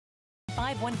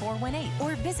51418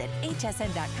 or visit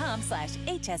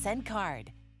hsn.com/hsncard.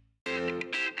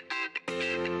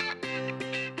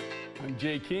 I'm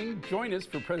Jay King. Join us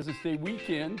for President's Day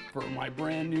weekend for my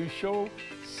brand new show,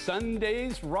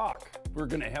 Sundays Rock. We're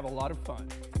going to have a lot of fun.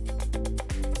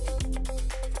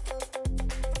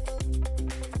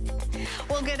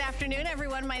 Well, good afternoon,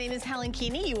 everyone. My name is Helen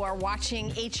Keeney. You are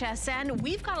watching HSN.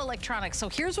 We've got electronics, so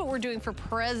here's what we're doing for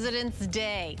President's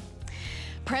Day.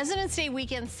 President's Day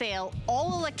weekend sale,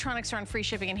 all electronics are on free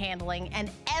shipping and handling,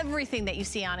 and everything that you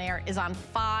see on air is on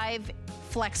 5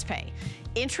 FlexPay.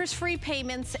 Interest-free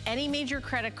payments, any major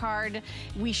credit card.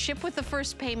 We ship with the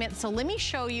first payment. So let me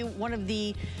show you one of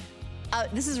the,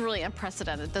 this is really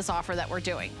unprecedented, this offer that we're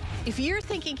doing. If you're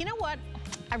thinking, you know what,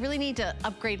 I really need to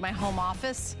upgrade my home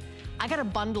office, I got a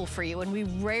bundle for you, and we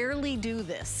rarely do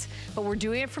this, but we're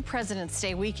doing it for President's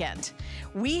Day weekend.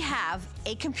 We have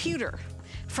a computer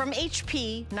from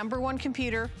HP, #1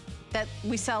 computer that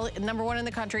we sell, #1 in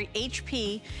the country,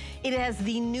 HP. It has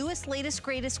the newest, latest,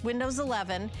 greatest Windows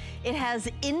 11. It has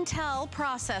Intel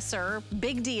processor,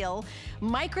 big deal.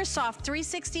 Microsoft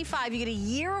 365, you get a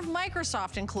year of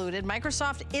Microsoft included.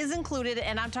 Microsoft is included,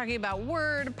 and I'm talking about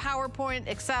Word, PowerPoint,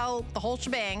 Excel, the whole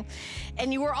shebang.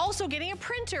 And you are also getting a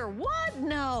printer. What?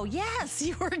 No, yes,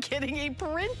 you are getting a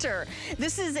printer.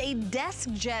 This is a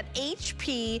DeskJet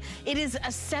HP. It is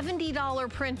a $70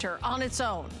 printer on its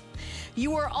own.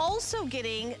 You are also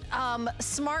getting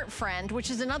Smart Friend,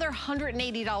 which is another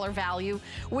 $180 value,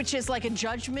 which is like a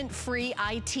judgment-free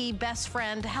IT best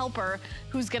friend helper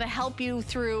who's gonna help you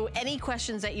through any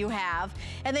questions that you have.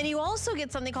 And then you also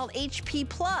get something called HP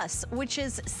Plus, which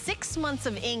is 6 months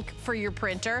of ink for your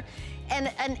printer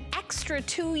and an extra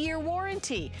 2-year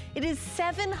warranty. It is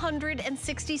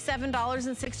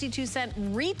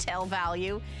 $767.62 retail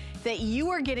value that you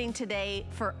are getting today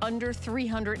for under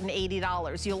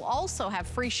 $380. You'll also have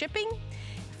free shipping,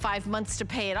 5 months to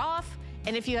pay it off,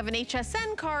 and if you have an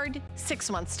HSN card,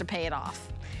 6 months to pay it off.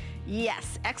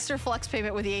 Yes, extra flex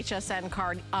payment with the HSN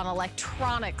card on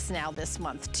electronics now this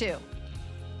month too.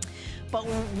 But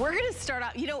we're gonna start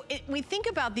out, you know, we think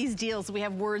about these deals, we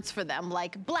have words for them,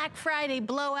 like Black Friday,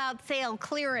 blowout sale,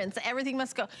 clearance, everything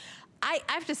must go. I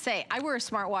have to say, I wear a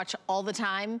smartwatch all the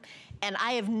time, and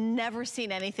I have never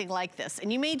seen anything like this.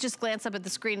 And you may just glance up at the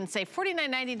screen and say,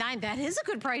 $49.99, that is a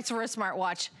good price for a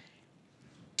smartwatch.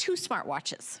 2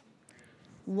 smartwatches.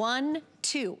 1,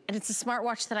 2, and it's a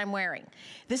smartwatch that I'm wearing.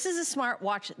 This is a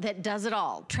smartwatch that does it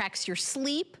all. Tracks your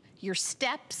sleep, your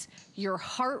steps, your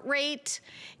heart rate.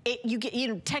 You get, you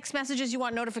know, text messages, you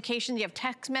want notifications, you have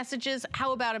text messages.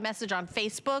 How about a message on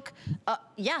Facebook?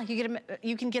 Yeah,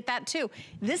 you can get that too.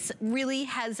 This really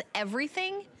has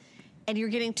everything, and you're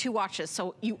getting 2 watches.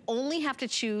 So you only have to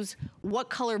choose what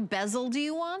color bezel do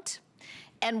you want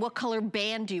and what color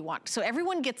band do you want. So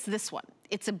everyone gets this one.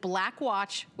 It's a black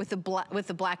watch with the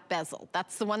black bezel.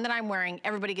 That's the one that I'm wearing.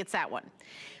 Everybody gets that one.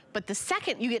 But the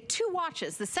second, you get 2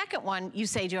 watches. The second one, you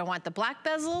say, do I want the black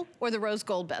bezel or the rose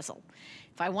gold bezel?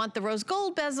 If I want the rose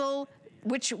gold bezel,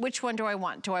 which one do I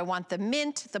want? Do I want the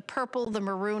mint, the purple, the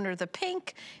maroon, or the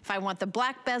pink? If I want the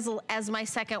black bezel as my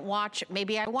second watch,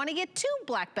 maybe I want to get 2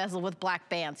 black bezel with black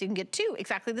bands. You can get 2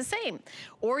 exactly the same.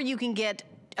 Or you can get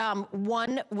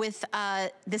one with,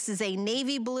 this is a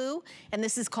navy blue, and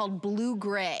this is called blue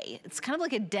gray. It's kind of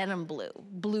like a denim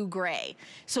blue gray.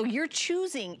 So you're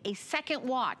choosing a second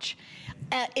watch.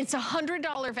 It's a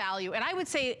 $100 value, and I would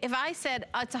say, if I said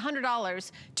it's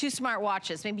 $100, 2 smart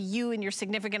watches, maybe you and your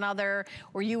significant other,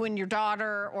 or you and your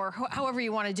daughter, or however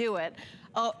you want to do it,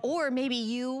 or maybe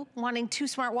you wanting 2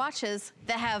 smart watches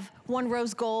that have one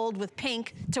rose gold with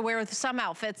pink to wear with some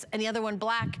outfits, and the other one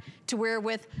black to wear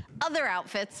with other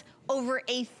outfits. Over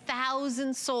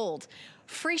 1,000 sold.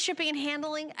 Free shipping and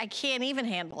handling, I can't even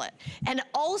handle it. And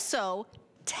also,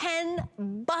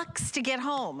 $10 to get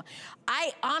home.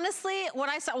 I honestly, when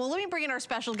I saw, well, let me bring in our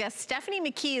special guest. Stephanie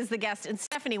McKee is the guest. And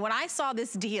Stephanie, when I saw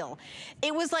this deal,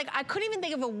 it was like, I couldn't even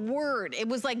think of a word. It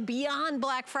was like beyond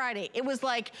Black Friday. It was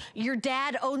like, your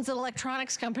dad owns an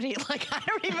electronics company. Like, I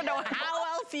don't even know how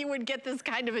else you would get this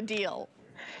kind of a deal.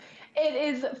 It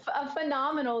is a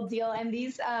phenomenal deal, and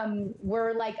these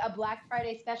were like a Black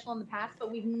Friday special in the past, but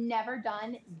we've never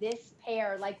done this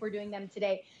pair like we're doing them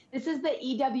today. This is the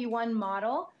EW1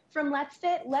 model from Let's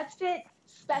Fit. Let's Fit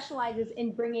specializes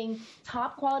in bringing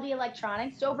top quality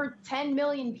electronics to over 10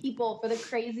 million people for the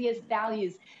craziest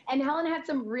values. And Helen had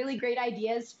some really great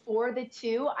ideas for the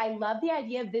 2. I love the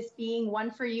idea of this being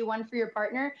one for you, one for your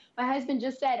partner. My husband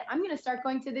just said, I'm going to start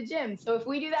going to the gym. So if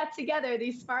we do that together,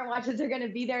 these smartwatches are going to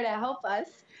be there to help us.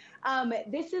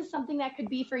 This is something that could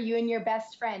be for you and your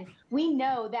best friend. We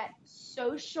know that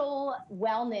social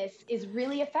wellness is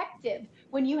really effective.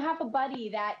 When you have a buddy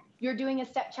that you're doing a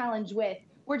step challenge with,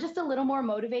 we're just a little more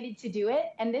motivated to do it,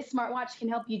 and this smartwatch can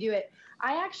help you do it.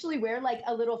 I actually wear like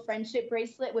a little friendship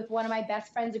bracelet with one of my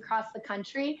best friends across the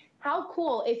country. How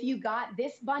cool if you got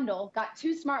this bundle, got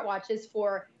 2 smartwatches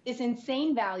for this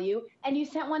insane value, and you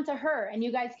sent one to her, and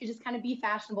you guys could just kind of be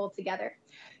fashionable together.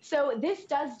 So this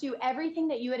does do everything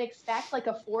that you would expect like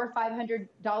a $400 or $500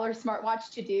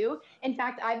 smartwatch to do. In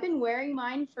fact, I've been wearing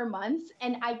mine for months,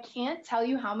 and I can't tell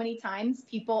you how many times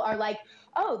people are like,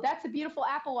 oh, that's a beautiful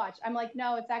Apple Watch. I'm like,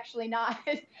 no, it's actually not.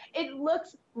 It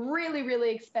looks really, really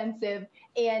expensive,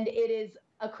 and it is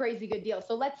a crazy good deal.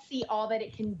 So let's see all that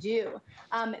it can do.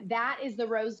 That is the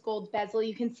rose gold bezel.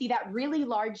 You can see that really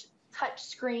large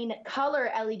touchscreen color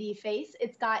LED face.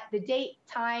 It's got the date,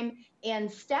 time,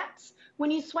 and steps.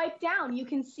 When you swipe down, you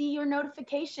can see your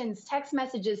notifications, text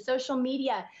messages, social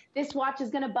media. This watch is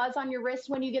going to buzz on your wrist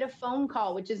when you get a phone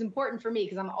call, which is important for me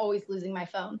because I'm always losing my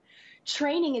phone.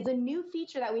 Training is a new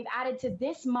feature that we've added to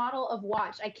this model of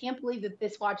watch. I can't believe that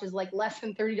this watch is like less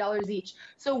than $30 each.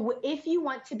 So if you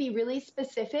want to be really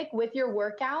specific with your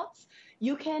workouts,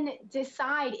 you can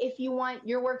decide if you want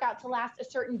your workout to last a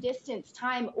certain distance,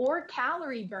 time, or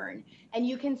calorie burn. And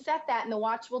you can set that and the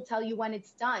watch will tell you when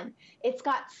it's done. It's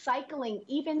got cycling,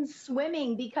 even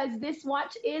swimming, because this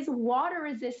watch is water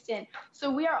resistant. So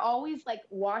we are always like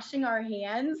washing our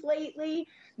hands lately.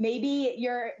 Maybe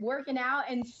you're working out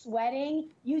and sweating.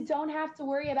 You don't have to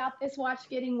worry about this watch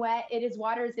getting wet. It is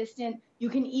water resistant. You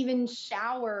can even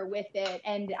shower with it.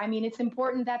 And I mean, it's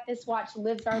important that this watch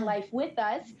lives our life with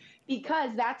us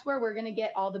because that's where we're going to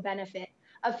get all the benefit.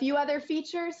 A few other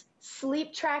features,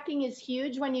 sleep tracking is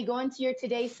huge when you go into your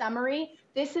Today Summary.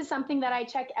 This is something that I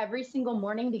check every single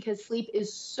morning because sleep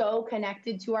is so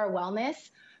connected to our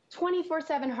wellness.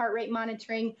 24/7 heart rate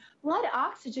monitoring, blood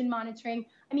oxygen monitoring.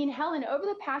 I mean, Helen, over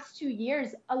the past 2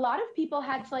 years, a lot of people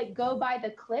had to like go by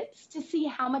the clips to see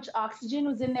how much oxygen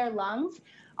was in their lungs.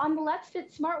 On the Let's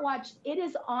Fit smartwatch, it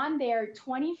is on there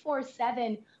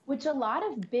 24/7, which a lot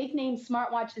of big name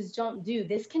smartwatches don't do.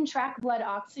 This can track blood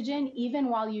oxygen even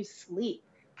while you sleep.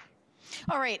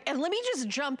 All right, and let me just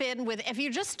jump in with, if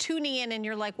you're just tuning in and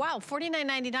you're like, wow,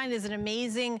 $49.99 is an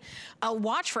amazing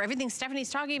watch for everything Stephanie's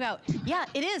talking about. Yeah,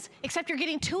 it is, except you're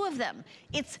getting 2 of them.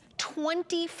 It's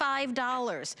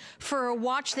 $25 for a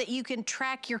watch that you can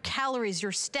track your calories,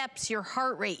 your steps, your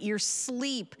heart rate, your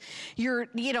sleep, your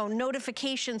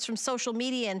notifications from social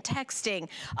media and texting.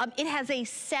 It has a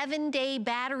 7-day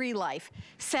battery life,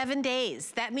 7 days.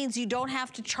 That means you don't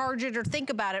have to charge it or think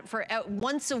about it for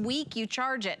once a week you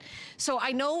charge it. So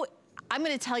I know, I'm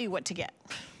gonna tell you what to get.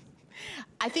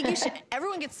 I think you should,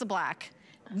 everyone gets the black.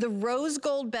 The rose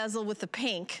gold bezel with the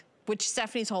pink, which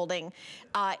Stephanie's holding,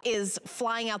 is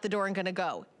flying out the door and gonna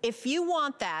go. If you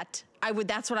want that,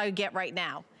 that's what I would get right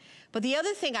now. But the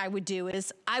other thing I would do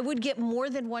is I would get more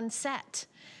than 1 set,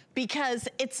 because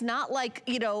it's not like,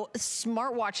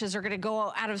 smartwatches are gonna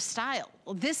go out of style.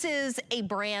 This is a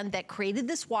brand that created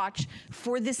this watch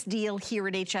for this deal here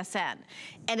at HSN.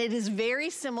 And it is very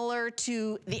similar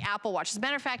to the Apple Watch. As a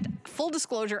matter of fact, full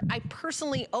disclosure, I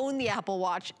personally own the Apple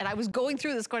Watch, and I was going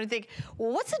through this going to think,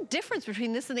 well, what's the difference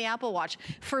between this and the Apple Watch?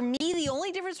 For me, the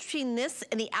only difference between this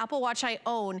and the Apple Watch I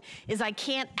own is I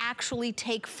can't actually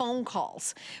take phone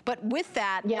calls. But with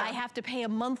that, I have to pay a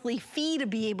monthly fee to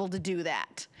be able to do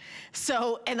that.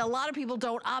 So, and a lot of people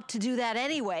don't opt to do that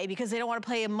anyway because they don't want to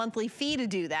pay a monthly fee to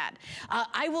do that.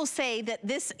 I will say that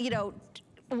this, when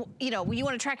you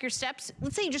want to track your steps,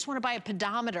 let's say you just want to buy a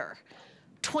pedometer.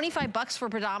 25 bucks for a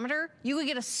pedometer, you could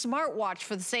get a smartwatch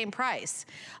for the same price.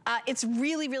 It's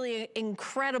really, really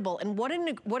incredible. And what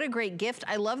a great gift.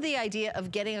 I love the idea of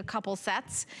getting a couple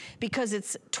sets because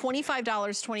it's $25,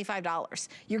 $25.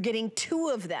 You're getting 2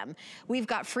 of them. We've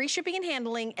got free shipping and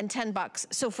handling and 10 bucks.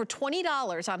 So for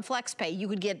 $20 on FlexPay, you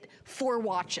could get 4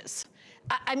 watches.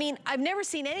 I mean, I've never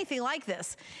seen anything like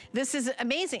this. This is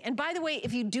amazing. And by the way,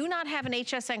 if you do not have an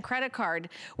HSN credit card,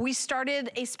 we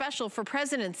started a special for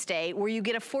President's Day where you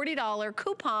get a $40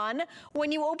 coupon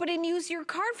when you open and use your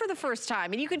card for the first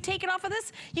time. And you can take it off of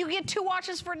this. You get 2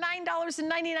 watches for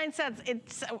 $9.99.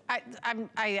 It's, I don't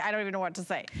even know what to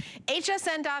say.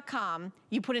 HSN.com,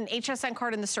 you put an HSN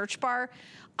card in the search bar.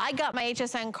 I got my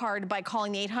HSN card by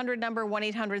calling the 800 number,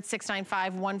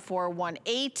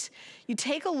 1-800-695-1418. You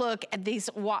take a look at these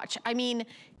watch. I mean,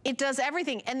 It does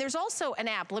everything. And there's also an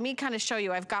app. Let me kind of show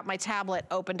you. I've got my tablet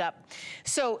opened up.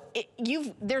 So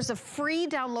there's a free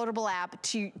downloadable app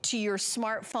to your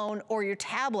smartphone or your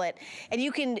tablet, and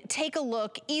you can take a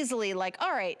look easily like,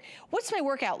 all right, what's my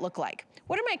workout look like?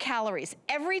 What are my calories?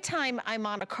 Every time I'm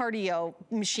on a cardio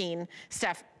machine,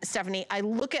 Stephanie, I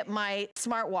look at my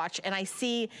smartwatch and I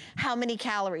see how many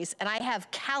calories, and I have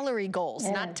calorie goals,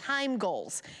 not time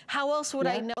goals. How else would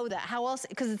I know that? How else?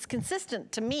 Because it's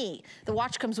consistent to me. The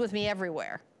watch comes with me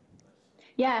everywhere.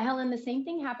 Yeah, Helen, the same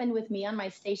thing happened with me on my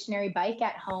stationary bike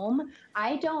at home.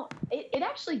 It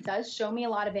actually does show me a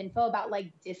lot of info about like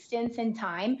distance and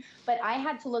time, but I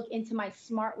had to look into my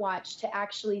smartwatch to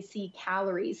actually see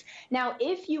calories. Now,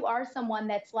 if you are someone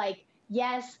that's like,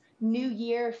 yes, new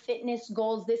year fitness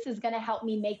goals, this is going to help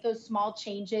me make those small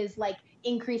changes, like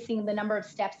increasing the number of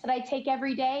steps that I take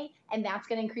every day, and that's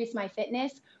going to increase my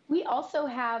fitness. We also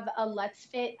have a Let's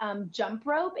Fit jump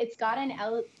rope. It's got an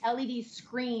LED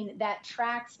screen that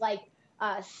tracks like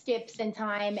steps and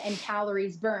time and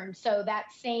calories burned. So that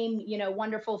same,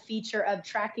 wonderful feature of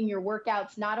tracking your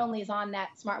workouts not only is on that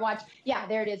smartwatch, yeah,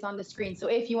 there it is on the screen. So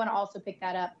if you want to also pick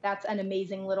that up, that's an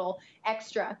amazing little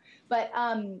extra. But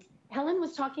Helen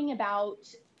was talking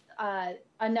about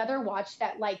another watch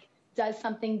that like does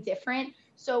something different.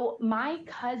 So my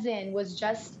cousin was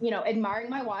just, admiring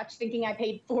my watch, thinking I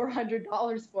paid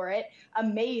 $400 for it,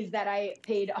 amazed that I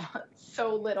paid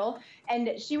so little.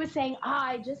 And she was saying,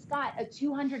 I just got a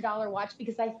 $200 watch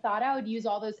because I thought I would use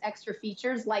all those extra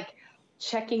features like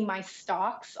checking my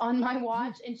stocks on my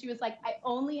watch. And she was like, I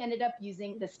only ended up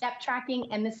using the step tracking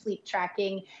and the sleep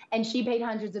tracking, and she paid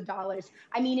hundreds of dollars.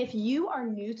 I mean, if you are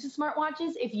new to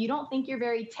smartwatches, if you don't think you're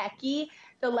very techy,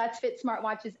 the Let's Fit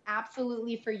smartwatch is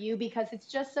absolutely for you because it's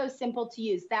just so simple to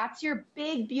use. That's your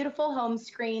big, beautiful home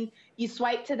screen. You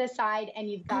swipe to the side and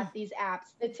you've got these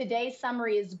apps. The Today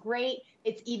Summary is great.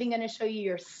 It's even going to show you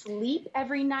your sleep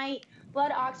every night,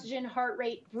 blood oxygen, heart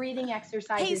rate, breathing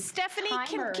exercises. Hey, Stephanie,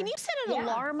 can you set an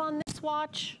alarm on this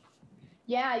watch?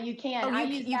 Yeah, you can. I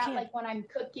use that like when I'm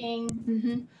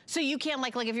cooking. So you can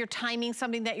like if you're timing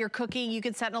something that you're cooking, you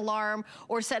can set an alarm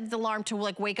or set the alarm to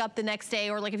like wake up the next day,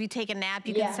 or like if you take a nap,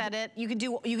 you can set it. You can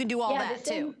do all that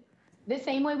too. The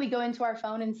same way we go into our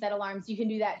phone and set alarms, you can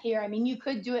do that here. I mean, you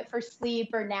could do it for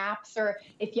sleep or naps, or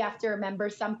if you have to remember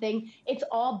something. It's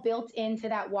all built into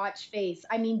that watch face.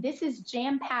 I mean, this is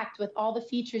jam-packed with all the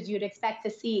features you'd expect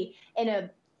to see in a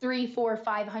 $300, $400,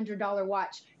 $500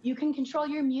 watch. You can control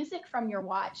your music from your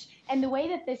watch. And the way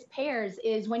that this pairs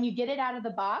is when you get it out of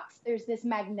the box, there's this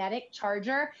magnetic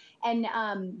charger. And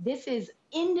this is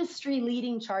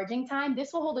industry-leading charging time.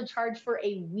 This will hold a charge for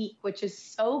a week, which is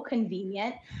so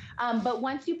convenient. But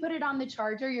once you put it on the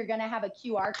charger, you're going to have a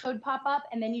QR code pop up,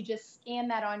 and then you just scan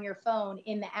that on your phone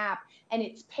in the app, and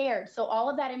it's paired. So all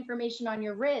of that information on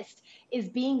your wrist is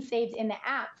being saved in the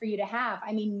app for you to have.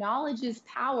 I mean, knowledge is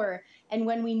power. And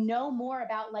when we know more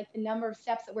about like the number of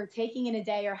steps that we're taking in a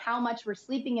day, or how much we're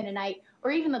sleeping in a night,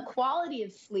 or even the quality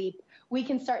of sleep, we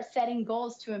can start setting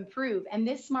goals to improve. And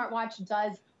this smartwatch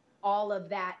does all of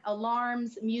that.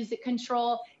 Alarms, music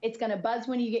control, it's going to buzz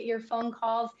when you get your phone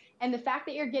calls. And the fact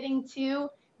that you're getting two,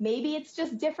 maybe it's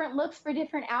just different looks for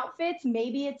different outfits.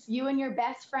 Maybe it's you and your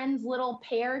best friend's little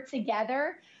pair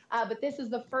together. But this is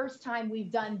the first time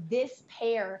we've done this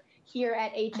pair here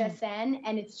at HSN,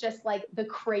 and it's just like the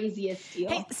craziest deal.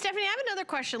 Hey, Stephanie, I have another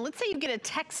question. Let's say you get a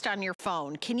text on your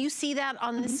phone. Can you see that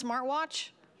on the smartwatch?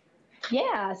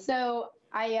 Yeah, so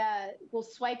I will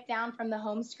swipe down from the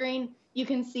home screen. You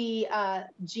can see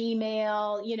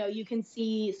Gmail, you can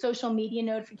see social media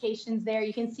notifications there.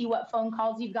 You can see what phone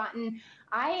calls you've gotten.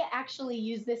 I actually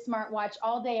use this smartwatch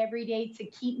all day, every day to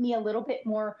keep me a little bit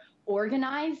more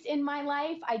organized in my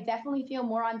life. I definitely feel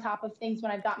more on top of things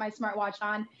when I've got my smartwatch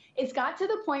on. It's got to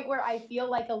the point where I feel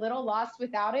like a little lost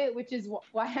without it, which is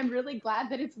why I'm really glad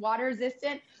that it's water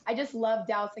resistant. I just love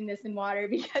dousing this in water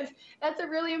because that's a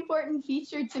really important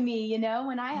feature to me.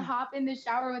 When I hop in the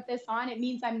shower with this on, it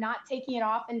means I'm not taking it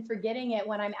off and forgetting it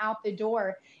when I'm out the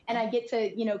door, and I get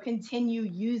to, continue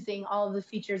using all of the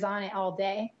features on it all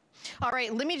day. All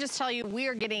right, let me just tell you, we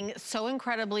are getting so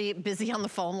incredibly busy on the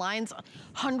phone lines.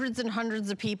 Hundreds and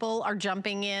hundreds of people are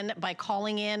jumping in by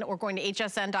calling in or going to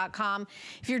hsn.com.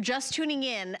 If you're just tuning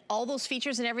in, all those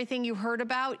features and everything you heard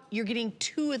about, you're getting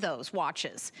two of those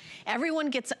watches. Everyone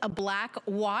gets a black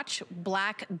watch,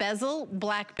 black bezel,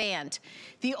 black band.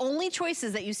 The only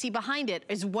choices that you see behind it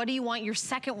is, what do you want your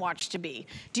second watch to be?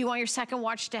 Do you want your second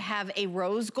watch to have a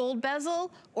rose gold bezel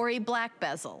or a black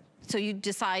bezel? So you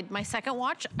decide, my second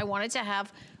watch, I want it to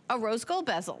have a rose gold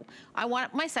bezel. I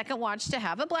want my second watch to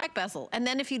have a black bezel. And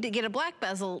then if you get a black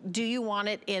bezel, do you want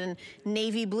it in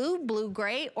navy blue, blue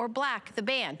gray, or black, the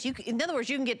band? In other words,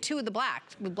 you can get two of the black.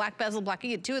 With black bezel, black, you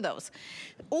get two of those.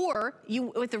 Or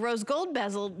with the rose gold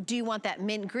bezel, do you want that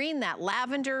mint green, that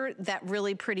lavender, that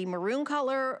really pretty maroon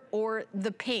color, or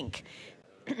the pink?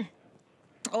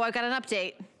 Oh, I've got an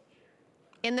update.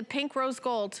 In the pink rose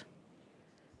gold.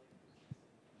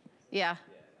 Yeah.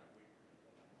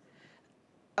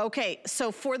 Okay,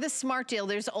 so for the smart deal,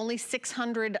 there's only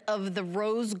 600 of the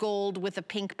rose gold with a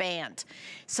pink band.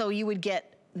 So you would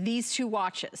get these two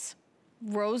watches.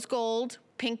 Rose gold,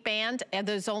 pink band, and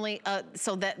there's only,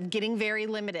 so that getting very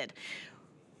limited.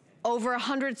 Over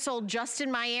 100 sold just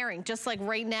in my airing, just like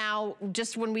right now,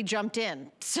 just when we jumped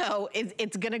in. So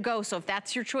it's gonna go, so if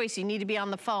that's your choice, you need to be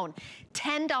on the phone.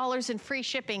 $10 in free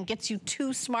shipping gets you 2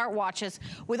 smartwatches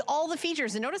with all the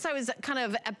features. And notice I was kind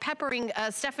of peppering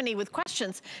Stephanie with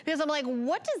questions because I'm like,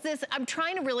 what does this, I'm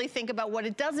trying to really think about what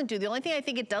it doesn't do. The only thing I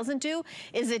think it doesn't do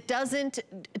is it doesn't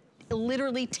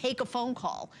literally take a phone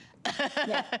call.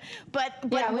 Yeah. But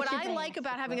yeah, what I like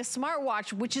about having a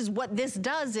smartwatch, which is what this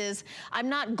does, is I'm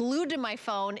not glued to my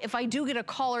phone. If I do get a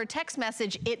call or a text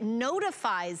message, it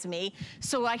notifies me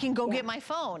so I can go get my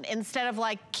phone instead of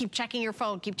like, keep checking your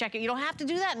phone, keep checking. You don't have to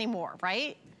do that anymore,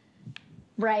 right?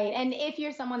 Right. And if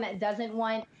you're someone that doesn't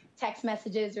want text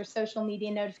messages or social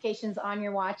media notifications on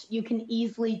your watch, you can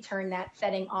easily turn that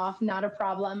setting off, not a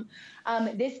problem.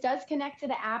 This does connect to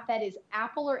the app that is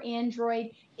Apple or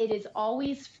Android. It is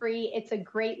always free. It's a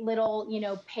great little,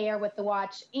 pair with the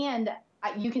watch. And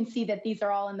you can see that these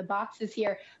are all in the boxes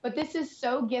here, but this is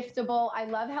so giftable. I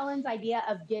love Helen's idea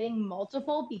of getting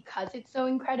multiple because it's so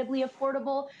incredibly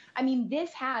affordable. I mean,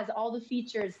 this has all the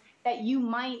features that you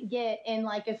might get in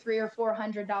like a $300 or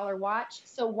 $400 watch.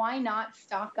 So why not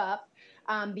stock up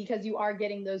because you are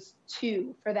getting those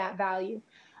 2 for that value.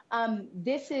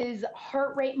 This is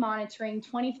heart rate monitoring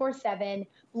 24/7,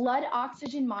 blood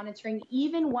oxygen monitoring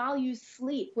even while you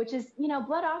sleep, which is,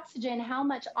 blood oxygen, how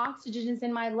much oxygen is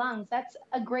in my lungs. That's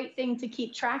a great thing to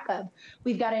keep track of.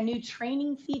 We've got a new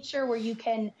training feature where you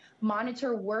can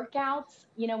monitor workouts.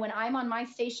 When I'm on my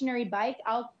stationary bike,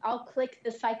 I'll click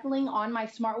the cycling on my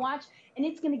smartwatch and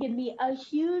it's going to give me a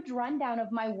huge rundown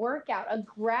of my workout, a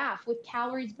graph with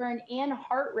calories burned and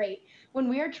heart rate. When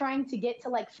we are trying to get to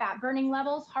like fat burning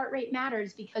levels, heart rate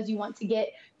matters because you want to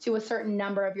get to a certain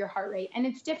number of your heart rate. And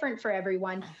it's different for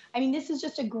everyone. I mean, this is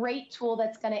just a great tool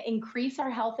that's going to increase our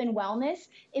health and wellness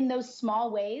in those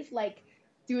small ways, like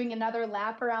doing another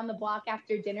lap around the block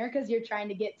after dinner because you're trying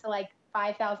to get to like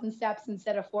 5,000 steps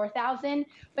instead of 4,000.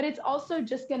 But it's also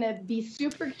just going to be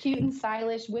super cute and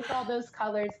stylish with all those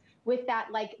colors, with that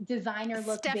like designer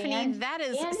look. Stephanie, band. that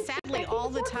is sadly all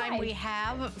the time we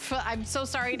have. I'm so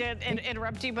sorry to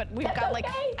interrupt you, but we've got like,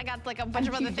 I got like a bunch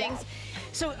of other things.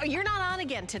 So you're not on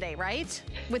again today, right?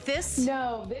 With this?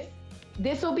 No,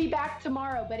 this will be back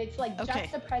tomorrow, but it's like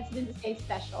just a President's Day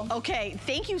special. Okay,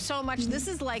 thank you so much. This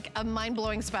is like a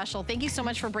mind-blowing special. Thank you so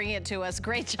much for bringing it to us.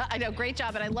 Great job. I know, great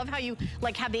job. And I love how you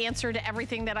like had the answer to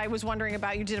everything that I was wondering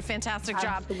about. You did a fantastic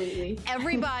job. Absolutely.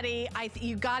 Everybody,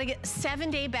 you gotta get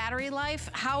 7-day battery life.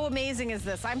 How amazing is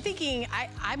this? I'm thinking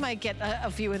I might get a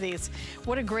few of these.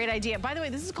 What a great idea. By the way,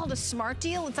 this is called a smart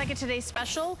deal. It's like a today's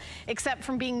special, except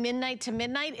from being midnight to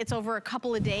midnight, it's over a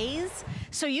couple of days.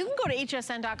 So you can go to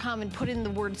hsn.com and put in the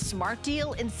word smart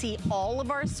deal and see all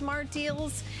of our smart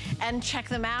deals and check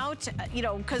them out,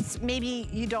 because maybe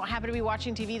you don't happen to be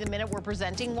watching TV the minute we're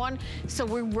presenting one. So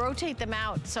we rotate them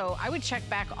out. So I would check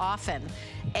back often.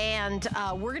 And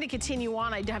we're going to continue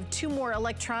on. I have 2 more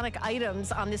electronic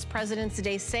items on this President's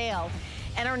Day sale.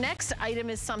 And our next item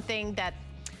is something that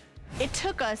it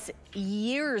took us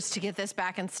years to get this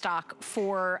back in stock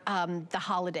for the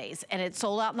holidays. And it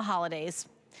sold out in the holidays.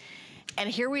 And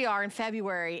here we are in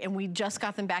February, and we just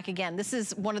got them back again. This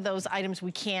is one of those items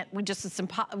it's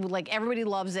like everybody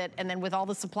loves it, and then with all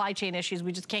the supply chain issues,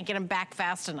 we just can't get them back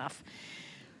fast enough.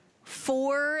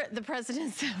 For the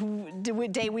President's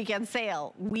Day weekend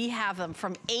sale, we have them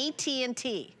from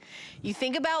AT&T. You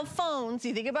think about phones,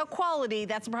 you think about quality,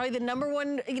 that's probably the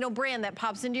 #1 brand that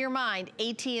pops into your mind,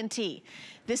 AT&T.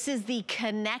 This is the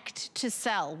Connect to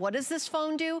Cell. What does this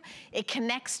phone do? It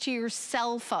connects to your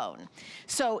cell phone.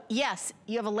 So yes,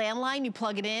 you have a landline, you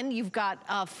plug it in, you've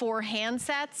got 4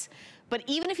 handsets, but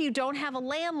even if you don't have a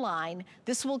landline,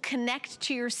 this will connect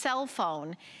to your cell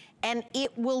phone and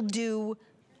it will do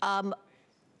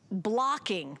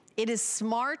blocking. It is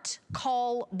smart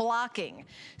call blocking.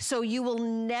 So you will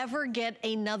never get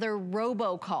another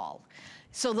robocall.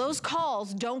 So those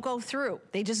calls don't go through.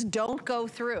 They just don't go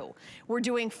through. We're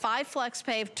doing 5 flex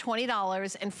pay of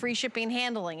 $20 and free shipping and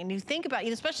handling. And you think about,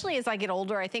 especially as I get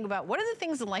older, I think about what are the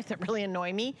things in life that really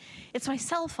annoy me? It's my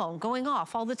cell phone going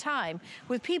off all the time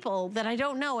with people that I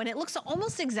don't know. And it looks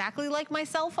almost exactly like my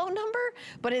cell phone number,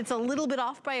 but it's a little bit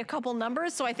off by a couple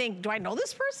numbers. So I think, do I know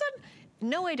this person?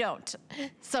 No, I don't.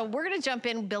 So we're gonna jump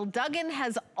in. Bill Duggan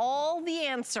has all the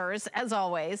answers, as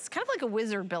always. Kind of like a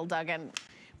wizard, Bill Duggan.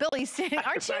 Billy,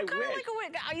 aren't you kind of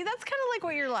like that's kind of like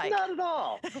what you're like. Not at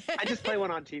all. I just play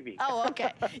one on TV. Oh,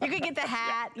 okay. You could get the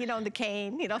hat, and the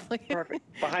cane,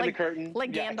 Perfect. Behind the curtain.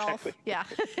 Like Gandalf. Exactly. Yeah.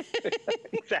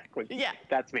 Exactly. Yeah.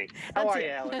 That's me. How are you,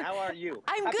 Ellen? How are you?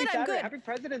 I'm Happy good, Saturday. I'm good. Happy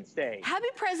President's Day. Happy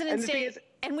President's Day.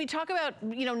 And we talk about,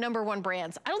 #1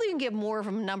 brands. I don't even get more of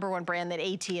a #1 brand than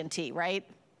AT&T, right?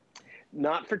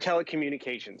 Not for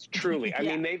telecommunications, truly. Yeah. I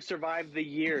mean, they've survived the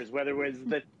years, whether it was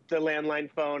the landline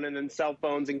phone and then cell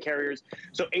phones and carriers.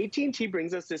 So AT&T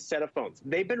brings us this set of phones.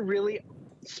 They've been really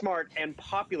smart and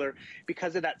popular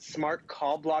because of that smart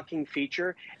call blocking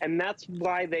feature, and that's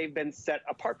why they've been set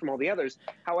apart from all the others.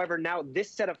 However, now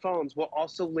this set of phones will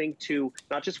also link to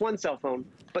not just one cell phone,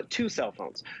 but 2 cell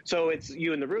phones. So it's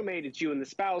you and the roommate, it's you and the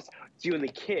spouse, it's you and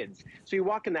the kids. So you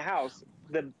walk in the house,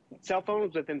 the cell phone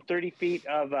is within 30 feet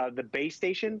of the base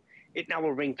station. It now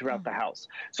will ring throughout the house.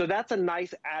 So that's a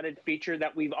nice added feature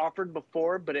that we've offered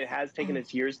before, but it has taken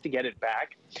us years to get it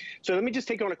back. So let me just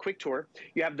take you on a quick tour.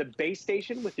 You have the base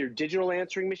station with your digital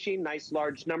answering machine, nice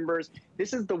large numbers.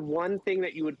 This is the one thing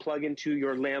that you would plug into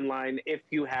your landline if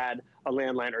you had a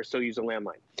landline or still use a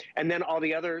landline. And then all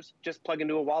the others just plug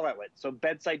into a wall outlet. So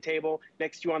bedside table,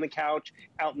 next to you on the couch,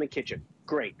 out in the kitchen.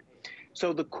 Great.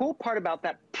 So the cool part about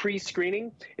that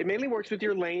pre-screening, it mainly works with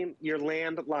your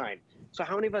landline. So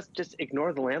how many of us just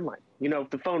ignore the landline? If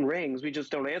the phone rings, we just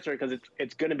don't answer it because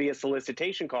it's going to be a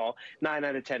solicitation call 9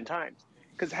 out of 10 times.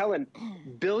 Because Helen,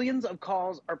 billions of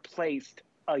calls are placed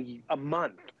a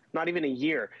month, not even a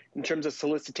year, in terms of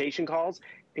solicitation calls.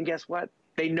 And guess what?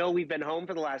 They know we've been home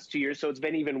for the last 2 years, so it's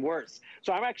been even worse.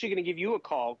 So I'm actually going to give you a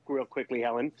call real quickly,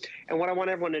 Helen. And what I want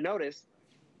everyone to notice,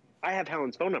 I have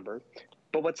Helen's phone number.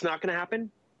 But what's not going to happen?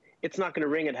 It's not going to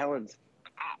ring at Helen's.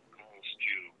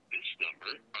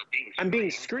 I'm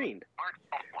being screened.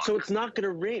 So it's not going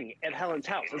to ring at Helen's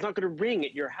house. It's not going to ring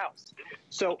at your house.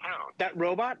 So that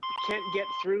robot can't get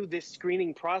through this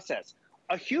screening process.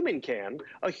 A human can.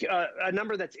 A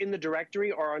number that's in the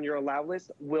directory or on your allow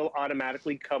list will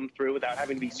automatically come through without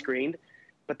having to be screened.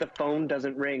 But the phone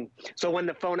doesn't ring. So when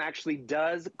the phone actually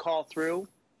does call through,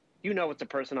 you know it's a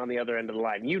person on the other end of the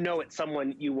line. You know it's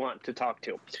someone you want to talk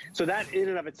to. So that in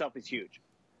and of itself is huge.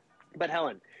 But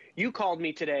Helen, you called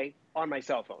me today on my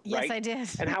cell phone, right? Yes, I did.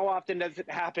 And how often does it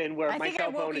happen where my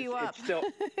cell phone is it's still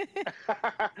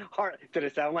hard? Did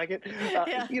it sound like it?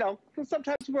 Yeah.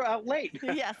 Sometimes we're out late.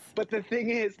 Yes. But the thing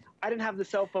is, I didn't have the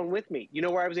cell phone with me. You know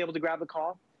where I was able to grab the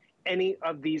call? Any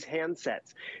of these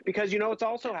handsets. Because it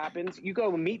also happens, you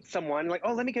go meet someone like,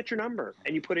 oh, let me get your number.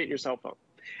 And you put it in your cell phone.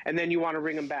 And then you want to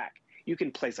ring them back. You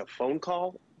can place a phone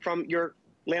call from your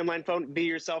landline phone via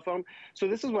your cell phone. So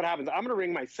this is what happens. I'm going to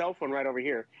ring my cell phone right over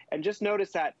here. And just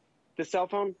notice that the cell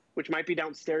phone, which might be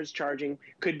downstairs charging,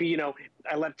 could be,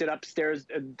 I left it upstairs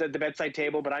at the bedside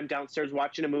table, but I'm downstairs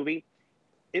watching a movie.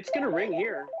 It's going to ring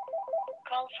here.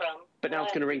 Call from. But now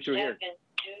it's going to ring through here.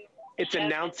 It's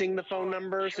announcing the phone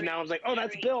number. So now I was like, oh,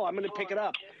 that's Bill. I'm going to pick it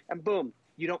up. And boom,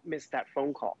 you don't miss that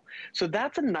phone call. So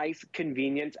that's a nice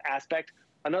convenience aspect.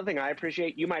 Another thing I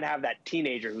appreciate, you might have that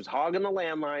teenager who's hogging the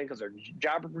landline because they're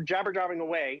jabber-jabbing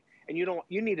away, and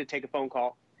you need to take a phone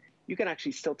call. You can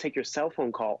actually still take your cell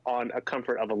phone call on a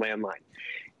comfort of a landline.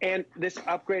 And this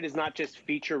upgrade is not just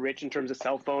feature-rich in terms of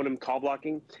cell phone and call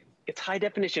blocking. It's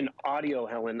high-definition audio,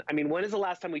 Helen. I mean, when is the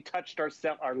last time we touched our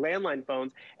landline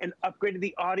phones and upgraded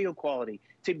the audio quality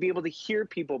to be able to hear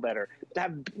people better, to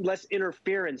have less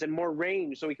interference and more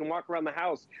range so we can walk around the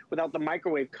house without the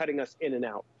microwave cutting us in and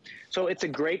out? So it's a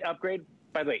great upgrade.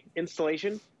 By the way,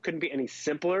 installation couldn't be any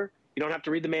simpler. You don't have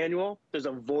to read the manual. There's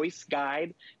a voice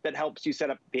guide that helps you set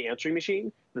up the answering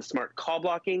machine, the smart call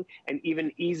blocking, and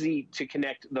even easy to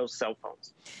connect those cell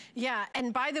phones. Yeah,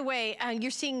 and by the way,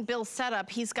 you're seeing Bill's setup.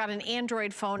 He's got an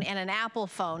Android phone and an Apple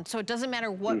phone, so it doesn't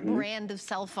matter what brand of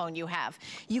cell phone you have.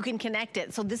 You can connect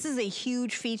it. So this is a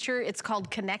huge feature. It's called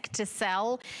Connect to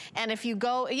Cell. And if you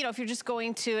go, if you're just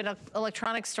going to an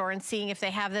electronics store and seeing if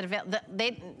they have that,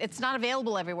 it's not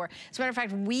available everywhere. As a matter of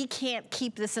fact, we can't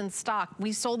keep this in stock.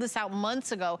 We sold this out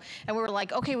months ago, and we were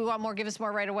like, okay, we want more, give us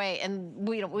more right away. And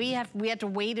we had to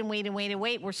wait wait and wait and wait and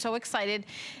wait. We're so excited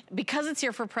because it's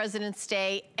here for President's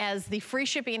Day as the free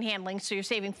shipping and handling, so you're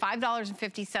saving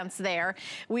 $5.50 there.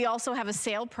 We also have a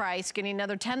sale price, getting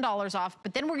another $10 off,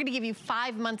 but then we're gonna give you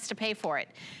 5 months to pay for it.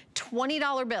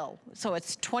 $20 bill, so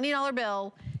it's $20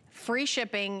 bill, free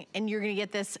shipping, and you're gonna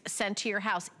get this sent to your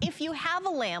house. If you have a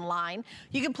landline,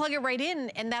 you can plug it right in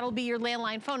and that'll be your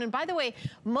landline phone. And by the way,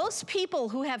 most people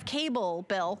who have cable,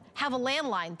 Bill, have a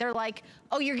landline. They're like,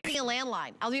 oh, you're getting a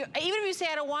landline. Even if you say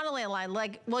I don't want a landline,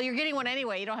 like, well, you're getting one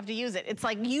anyway, you don't have to use it. It's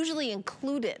like usually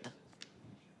included.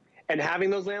 And having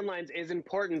those landlines is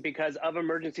important because of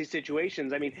emergency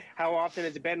situations. I mean, how often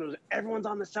has it been everyone's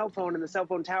on the cell phone and the cell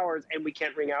phone towers and we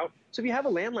can't ring out? So if you have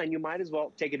a landline, you might as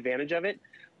well take advantage of it.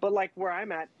 But like where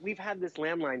I'm at, we've had this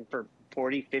landline for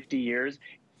 40, 50 years.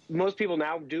 Most people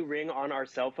now do ring on our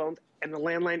cell phones, and the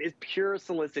landline is pure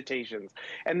solicitations.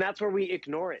 And that's where we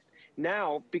ignore it.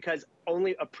 Now, because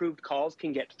only approved calls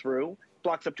can get through,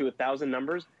 blocks up to 1,000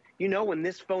 numbers, you know when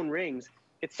this phone rings,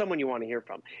 it's someone you want to hear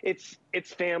from. It's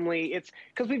family. It's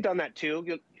because we've done that too.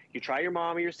 You try your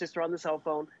mom or your sister on the cell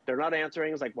phone. They're not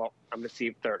answering. It's like, well, I'm going to see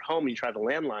if they're at home. You try the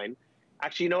landline.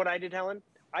 Actually, you know what I did, Helen?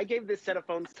 I gave this set of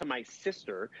phones to my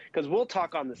sister because we'll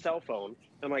talk on the cell phone.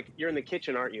 I'm like, you're in the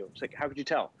kitchen, aren't you? She's like, how could you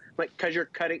tell? I'm like, because you're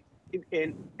cutting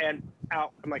in and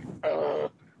out. I'm like, ugh.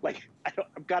 Like,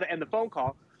 I've got to end the phone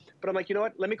call. But I'm like, you know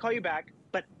what? Let me call you back,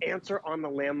 but answer on the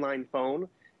landline phone.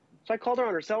 So I called her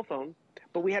on her cell phone,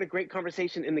 but we had a great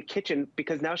conversation in the kitchen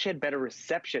because now she had better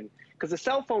reception because the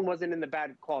cell phone wasn't in the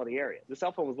bad quality area. The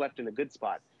cell phone was left in a good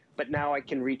spot, but now I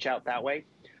can reach out that way.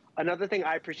 Another thing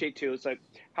I appreciate too is like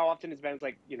how often it's been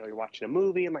like, you know, you're watching a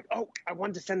movie and like, oh, I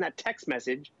wanted to send that text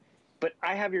message, but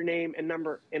I have your name and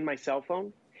number in my cell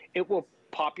phone. It will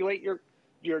populate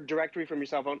your directory from your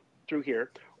cell phone through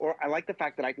here. Or I like the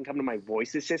fact that I can come to my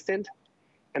voice assistant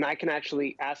and I can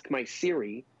actually ask my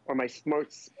Siri or my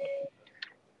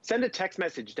send a text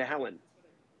message to Helen.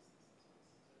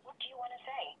 What do you want to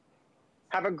say?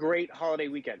 Have a great holiday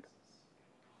weekend.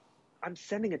 I'm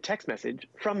sending a text message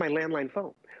from my landline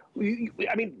phone.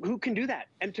 I mean, who can do that?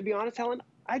 And to be honest, Helen,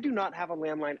 I do not have a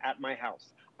landline at my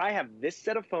house. I have this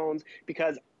set of phones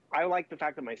because I like the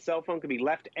fact that my cell phone can be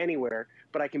left anywhere,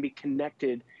 but I can be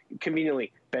connected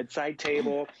conveniently. Bedside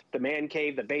table, the man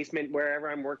cave, the basement, wherever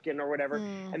I'm working or whatever.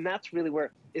 And that's really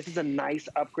where this is a nice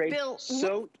upgrade. Bill,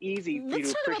 so easy for you to appreciate.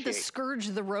 Let's talk about the scourge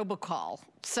of the robocall.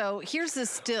 So here's this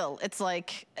still. It's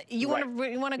like, you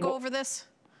want to go over this?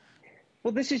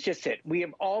 Well, this is just it. We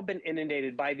have all been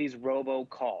inundated by these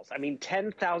robocalls. I mean,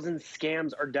 10,000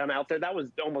 scams are done out there. That was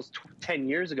almost 10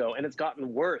 years ago, and it's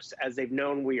gotten worse as they've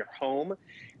known we are home.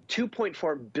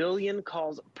 2.4 billion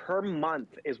calls per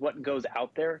month is what goes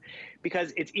out there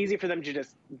because it's easy for them to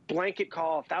just blanket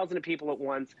call 1,000 people at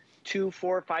once. 2,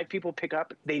 4, 5 people pick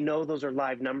up. They know those are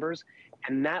live numbers,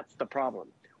 and that's the problem.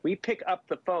 We pick up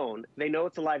the phone. They know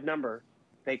it's a live number.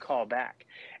 They call back.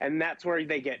 And that's where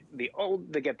they get the older,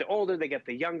 they get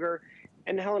the younger.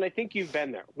 And Helen, I think you've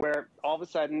been there where all of a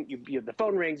sudden the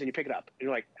phone rings and you pick it up and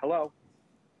you're like, hello,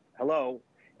 hello.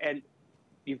 And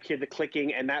you hear the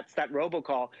clicking and that's that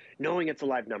robocall knowing it's a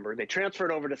live number. They transfer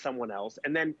it over to someone else.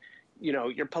 And then, you know,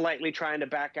 you're politely trying to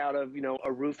back out of, you know,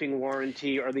 a roofing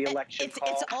warranty or the election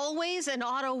call. It's always an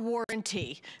auto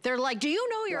warranty. They're like, do you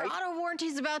know your auto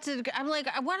warranty's about to, I'm like,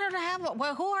 I wanted to have,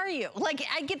 well, who are you? Like,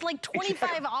 I get like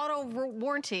 25 auto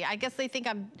warranty. I guess they think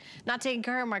I'm not taking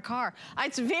care of my car.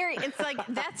 It's like,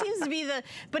 that seems to be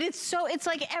but it's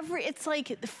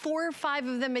like 4 or 5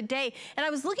 of them a day. And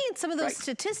I was looking at some of those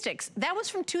statistics. That was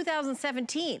from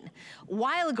 2017, a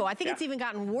while ago. I think it's even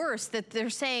gotten worse that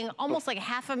they're saying almost like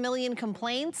 500,000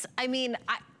 complaints. I mean,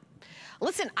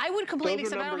 listen, I would complain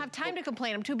except I don't have time to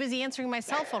complain. I'm too busy answering my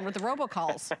cell phone with the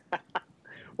robocalls.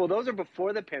 Well, those are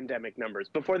before the pandemic numbers,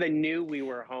 before they knew we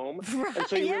were home. Right, and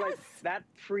so you realize that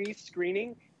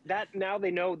pre-screening, that now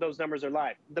they know those numbers are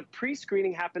live. The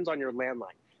pre-screening happens on your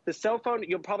landline. The cell phone,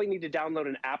 you'll probably need to download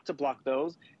an app to block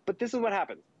those. But this is what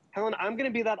happens. Helen, I'm going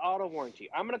to be that auto warranty.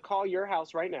 I'm going to call your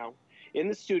house right now in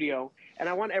the studio, and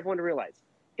I want everyone to realize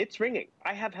it's ringing.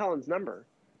 I have Helen's number.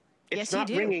 It's not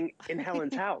ringing in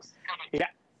Helen's house. Yeah,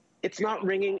 it's not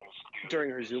ringing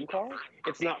during her Zoom call.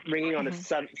 It's not ringing on a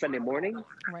Sunday morning.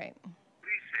 Right.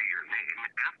 Please say your name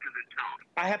after the tone.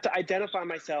 I have to identify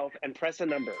myself and press a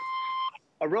number.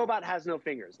 A robot has no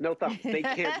fingers, no thumbs. They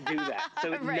can't do that,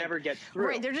 so it never gets through.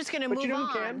 Right, they're just going to move on. But you know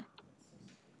who can?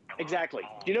 Exactly.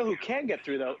 You know who can get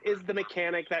through, though, is the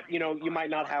mechanic that, you know, you might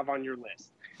not have on your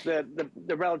list. The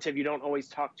relative you don't always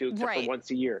talk to except for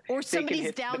once a year. Or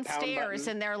somebody's downstairs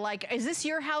and they're like, is this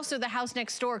your house or the house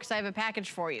next door? Because I have a package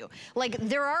for you. Like,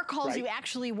 there are calls you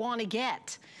actually want to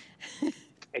get.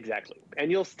 Exactly.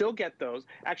 And you'll still get those.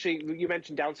 Actually, you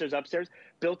mentioned downstairs, upstairs,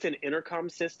 built-in intercom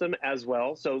system as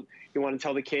well. So you want to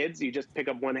tell the kids, you just pick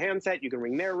up one handset, you can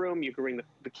ring their room, you can ring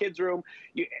the kids' room.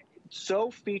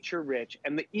 So feature rich.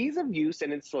 And the ease of use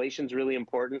and installation is really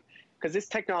important, because this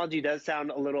technology does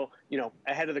sound a little,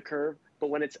 ahead of the curve, but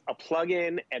when it's a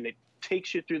plug-in and it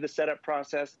takes you through the setup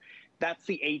process, that's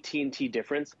the AT&T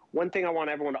difference. One thing I want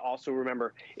everyone to also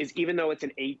remember is, even though it's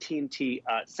an AT&T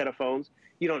set of phones,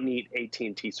 you don't need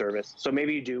AT&T service. So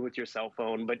maybe you do with your cell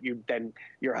phone, but then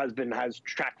your husband has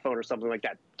track phone or something like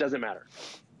that. Doesn't matter.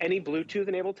 Any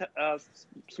Bluetooth-enabled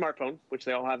smartphone, which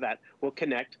they all have that, will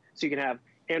connect. So you can have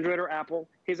Android or Apple,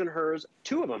 his and hers,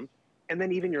 2 of them, and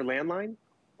then even your landline.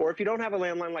 Or if you don't have a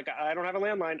landline, like I don't have a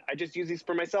landline, I just use these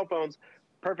for my cell phones.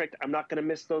 Perfect. I'm not going to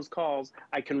miss those calls.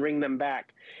 I can ring them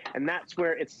back. And that's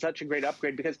where it's such a great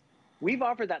upgrade, because we've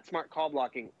offered that smart call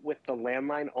blocking with the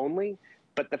landline only.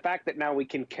 But the fact that now we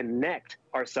can connect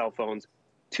our cell phones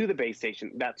to the base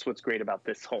station, that's what's great about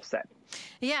this whole set.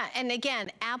 Yeah, and again,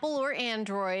 Apple or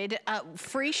Android,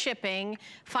 free shipping,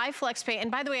 5 flex pay. And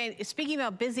by the way, speaking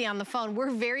about busy on the phone,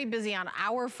 we're very busy on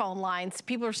our phone lines.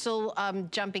 People are still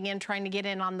jumping in, trying to get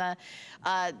in on the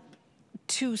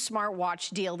 2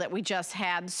 smartwatch deal that we just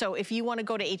had. So if you want to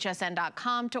go to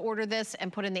hsn.com to order this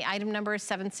and put in the item number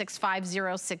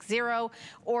 765060,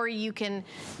 or you can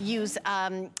use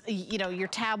your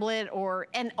tablet,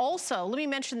 and also let me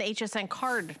mention the HSN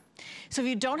card. So if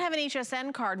you don't have an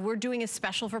HSN card, we're doing a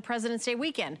special for President's Day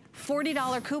weekend,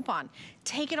 $40 coupon.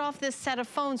 Take it off this set of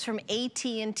phones from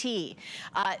AT&T.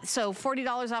 So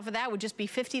 $40 off of that would just be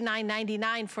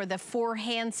 $59.99 for the 4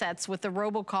 handsets with the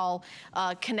robocall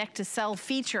connect to cell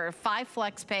feature. 5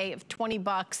 flex pay of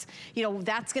 $20.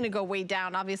 That's gonna go way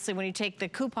down, obviously, when you take the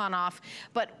coupon off.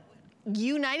 But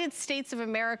United States of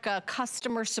America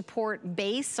customer support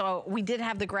base. So we did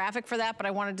have the graphic for that, but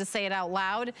I wanted to say it out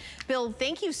loud. Bill,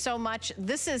 thank you so much.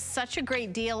 This is such a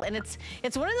great deal, and it's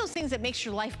one of those things that makes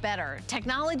your life better.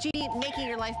 Technology making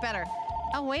your life better.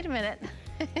 Oh, wait a minute.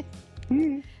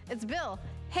 It's Bill.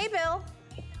 Hey, Bill.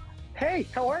 Hey,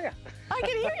 how are you? I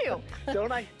can hear you.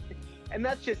 Don't I? And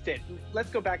that's just it. Let's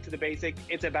go back to the basic.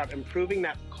 It's about improving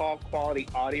that call quality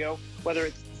audio, whether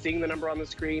it's seeing the number on the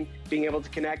screen, being able to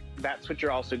connect, that's what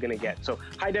you're also going to get. So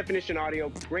high definition audio,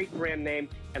 great brand name,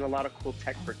 and a lot of cool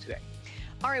tech for today.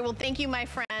 All right, well, thank you, my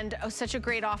friend. Oh, such a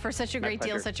great offer, such a great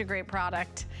deal, such a great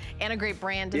product, and a great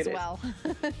brand as well.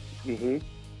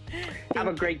 Have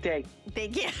a great day.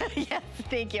 Thank you. Yes,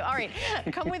 thank you. All right,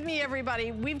 come with me,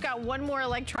 everybody. We've got one more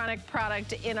electronic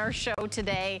product in our show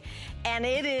today, and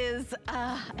it is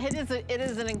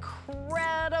an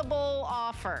incredible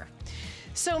offer.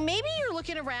 So maybe you're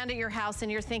looking around at your house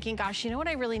and you're thinking, gosh, you know what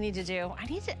I really need to do?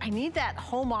 I need that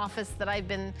home office that I've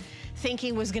been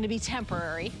thinking was going to be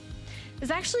temporary. Is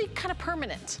actually kind of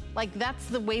permanent. Like, that's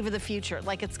the wave of the future.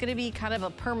 Like, it's gonna be kind of a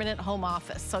permanent home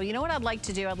office. So you know what I'd like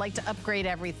to do? I'd like to upgrade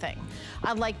everything.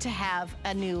 I'd like to have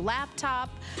a new laptop.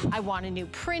 I want a new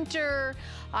printer.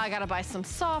 I gotta buy some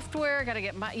software. I gotta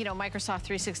get my, Microsoft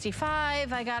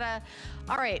 365.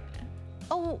 All right.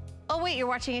 Oh wait, you're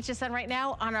watching HSN right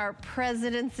now on our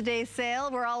President's Day sale,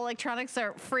 where all electronics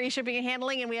are free shipping and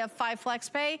handling, and we have 5 flex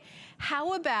pay.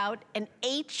 How about an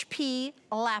HP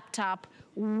laptop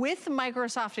with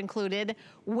Microsoft included,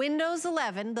 Windows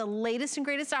 11, the latest and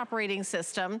greatest operating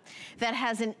system that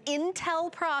has an Intel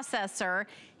processor,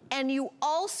 and you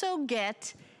also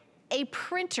get a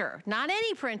printer, not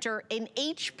any printer, an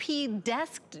HP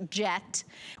DeskJet,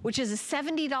 which is a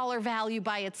 $70 value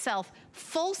by itself,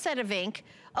 full set of ink.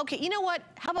 Okay, you know what?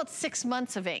 How about 6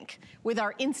 months of ink with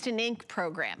our Instant Ink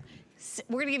program?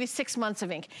 We're gonna give you 6 months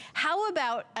of ink. How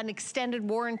about an extended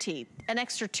warranty, an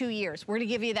extra 2 years? We're gonna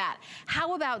give you that.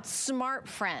 How about Smart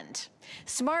Friend?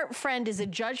 Smart Friend is a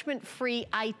judgment-free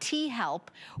IT help.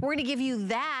 We're gonna give you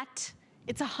that.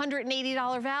 It's a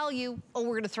 $180 value. Oh,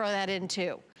 we're gonna throw that in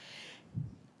too.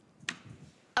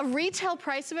 A retail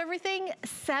price of everything,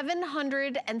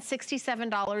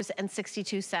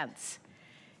 $767.62.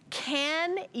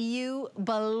 Can you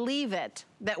believe it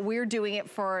that we're doing it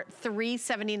for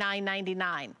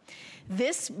 $379.99?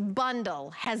 This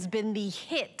bundle has been the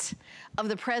hit of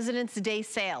the President's Day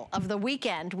sale of the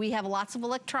weekend. We have lots of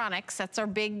electronics. That's our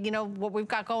big, what we've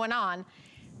got going on.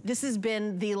 This has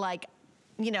been the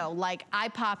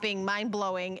eye-popping,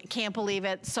 mind-blowing, can't believe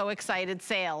it, so excited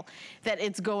sale that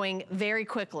it's going very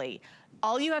quickly.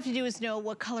 All you have to do is know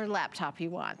what color laptop you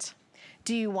want.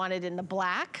 Do you want it in the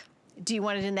black? Do you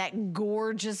want it in that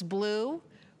gorgeous blue?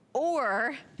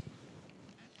 Or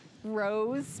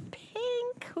rose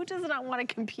pink? Who does not want a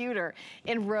computer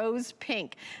in rose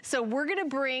pink? So we're gonna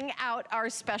bring out our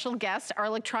special guest, our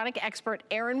electronic expert,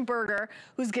 Aaron Berger,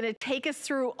 who's gonna take us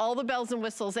through all the bells and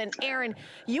whistles. And Aaron,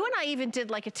 you and I even did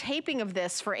like a taping of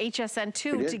this for HSN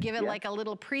too, to give it like a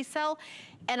little pre-sell.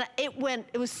 And it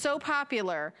was so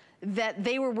popular that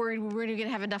they were worried we weren't gonna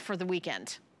have enough for the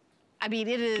weekend. I mean,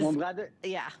 it is, well, I'm glad that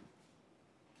yeah.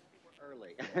 We're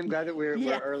early. I'm glad that we're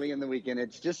early in the weekend.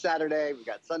 It's just Saturday. We've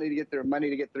got Sunday to get through,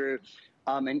 Monday to get through.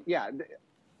 And yeah, you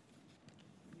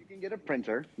can get a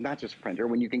printer, not just a printer,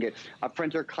 when you can get a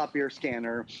printer, copier,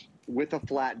 scanner with a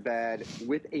flatbed,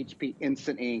 with HP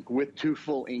Instant Ink, with 2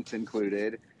 full inks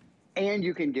included. And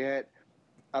you can get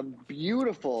a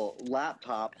beautiful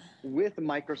laptop with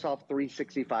Microsoft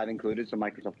 365 included. So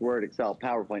Microsoft Word, Excel,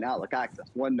 PowerPoint, Outlook, Access,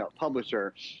 OneNote,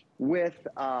 Publisher, with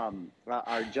our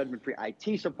judgment-free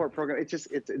IT support program.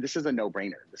 This is a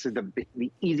no-brainer. This is the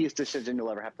easiest decision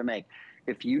you'll ever have to make.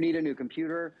 If you need a new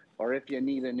computer or if you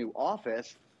need a new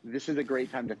office, this is a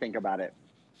great time to think about it.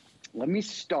 Let me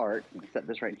start, set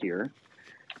this right here.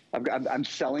 I'm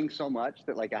selling so much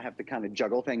that like I have to kind of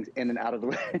juggle things in and out of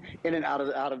the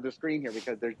out of the screen here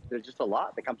because there's just a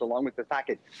lot that comes along with this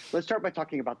package. Let's start by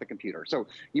talking about the computer. So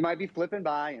you might be flipping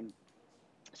by and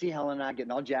see Helen and I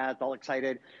getting all jazzed, all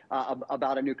excited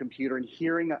about a new computer and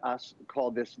hearing us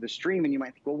call this the stream. And you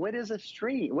might think, well, what is a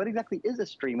stream? What exactly is a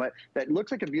stream? That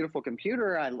looks like a beautiful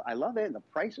computer. I love it. And the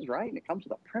price is right. And it comes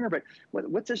with a printer. But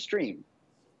what's a stream?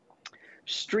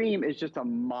 Stream is just a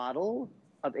model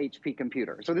of HP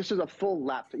computer. So this is a full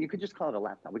laptop. You could just call it a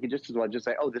laptop. We could just as well just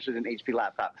say, oh, this is an HP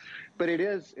laptop. But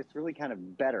it's really kind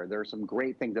of better. There are some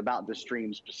great things about the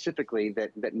stream specifically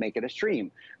that make it a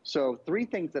stream. So 3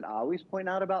 things that I always point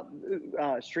out about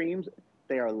streams: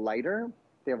 they are lighter,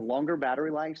 they have longer battery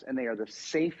lives, and they are the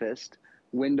safest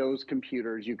Windows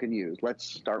computers you can use. Let's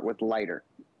start with lighter.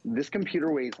 This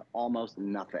computer weighs almost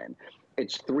nothing.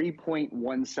 It's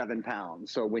 3.17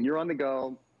 pounds. So when you're on the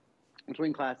go,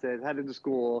 between classes, headed to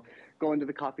school, going to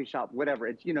the coffee shop, whatever.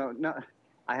 It's,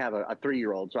 I have a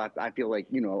 3-year-old, so I feel like,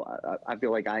 I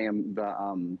feel like I am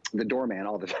the doorman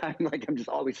all the time. Like I'm just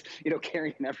always,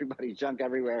 carrying everybody's junk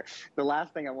everywhere. The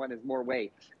last thing I want is more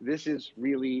weight. This is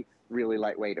really, really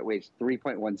lightweight. It weighs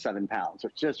 3.17 pounds. So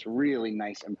it's just really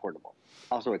nice and portable.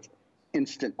 Also, it's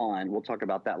instant on. We'll talk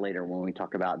about that later when we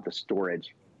talk about the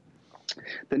storage.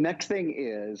 The next thing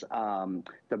is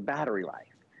the battery life.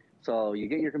 So you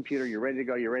get your computer, you're ready to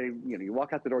go, you're ready, you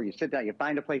walk out the door, you sit down, you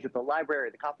find a place at the library,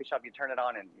 the coffee shop, you turn it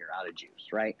on, and you're out of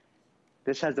juice, right?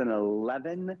 This has an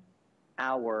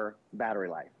 11-hour battery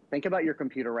life. Think about your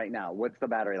computer right now. What's the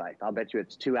battery life? I'll bet you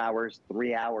it's 2 hours,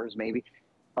 3 hours, maybe.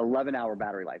 11-hour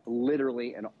battery life,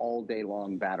 literally an all-day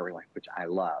long battery life, which I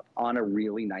love, on a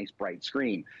really nice bright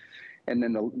screen. And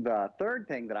then the third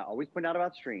thing that I always point out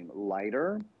about Stream: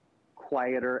 lighter,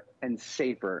 quieter, and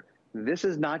safer. This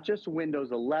is not just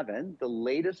Windows 11, the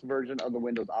latest version of the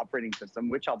Windows operating system,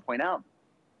 which I'll point out,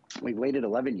 we've waited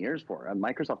 11 years for.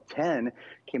 Microsoft 10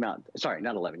 came out, sorry,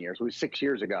 not 11 years, it was 6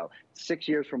 years ago. 6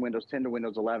 years from Windows 10 to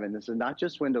Windows 11. This is not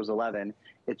just Windows 11,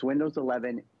 it's Windows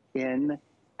 11 in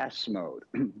S mode.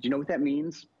 Do you know what that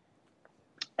means?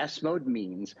 S mode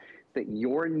means that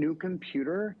your new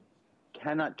computer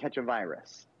cannot catch a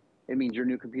virus. It means your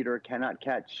new computer cannot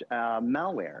catch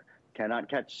malware, cannot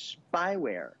catch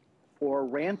spyware, or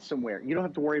ransomware. You don't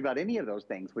have to worry about any of those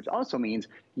things, which also means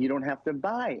you don't have to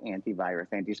buy antivirus,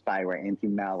 anti-spyware,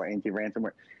 anti-malware,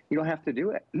 anti-ransomware. You don't have to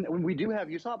do it. We do have,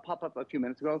 you saw it pop up a few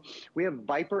minutes ago, we have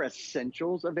Viper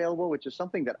Essentials available, which is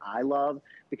something that I love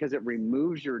because it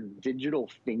removes your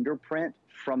digital fingerprint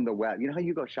from the web. You know how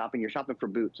you go shopping, you're shopping for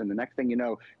boots, and the next thing you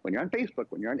know, when you're on Facebook,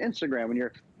 when you're on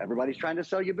Instagram, everybody's trying to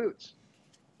sell you boots.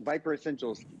 Viper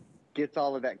Essentials gets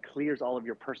all of that, clears all of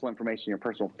your personal information, your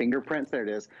personal fingerprints, there it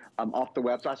is, off the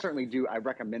web. So I certainly do, I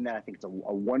recommend that. I think it's a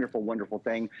wonderful, wonderful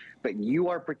thing. But you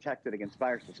are protected against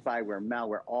viruses, spyware,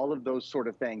 malware, all of those sort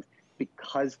of things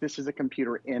because this is a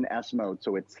computer in S mode.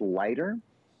 So it's lighter,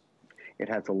 it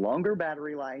has a longer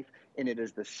battery life, and it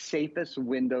is the safest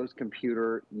Windows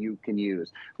computer you can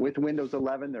use. With Windows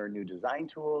 11, there are new design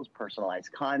tools,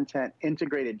 personalized content,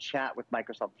 integrated chat with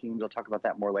Microsoft Teams. I'll talk about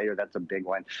that more later. That's a big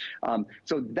one.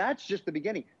 So that's just the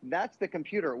beginning. That's the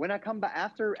computer. When I come back,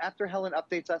 after Helen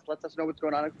updates us, lets us know what's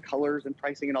going on with colors and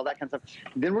pricing and all that kind of stuff,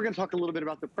 then we're going to talk a little bit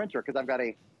about the printer, because I've got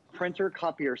a printer,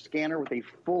 copier, scanner with a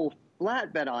full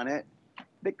flatbed on it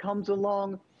that comes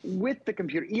along with the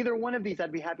computer. Either one of these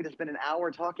I'd be happy to spend an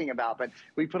hour talking about, but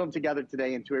we put them together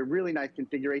today into a really nice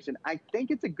configuration. I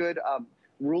think it's a good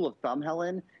rule of thumb,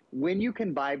 Helen, when you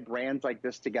can buy brands like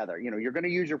this together, you know, you're going to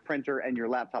use your printer and your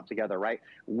laptop together, right?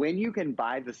 When you can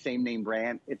buy the same name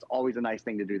brand, it's always a nice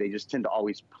thing to do. They just tend to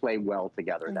always play well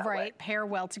together that way. Right, pair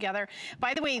well together.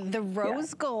 By the way, the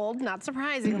rose gold, not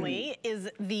surprisingly, is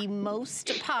the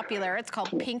most popular. It's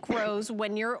called pink rose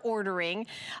when you're ordering.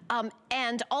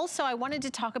 And also, I wanted to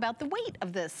talk about the weight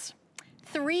of this.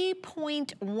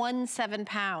 3.17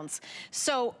 pounds.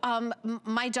 So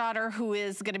my daughter, who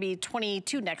is gonna be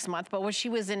 22 next month, but when she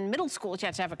was in middle school, she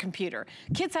had to have a computer.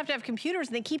 Kids have to have computers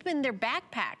and they keep them in their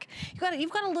backpack.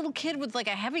 You've got a little kid with like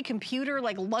a heavy computer,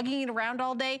 like lugging it around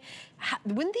all day.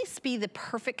 Wouldn't this be the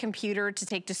perfect computer to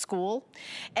take to school?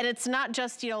 And it's not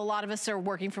just, you know, a lot of us are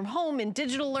working from home in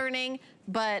digital learning,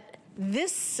 but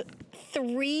this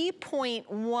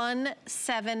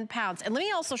 3.17 pounds. And let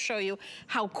me also show you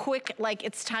how quick, like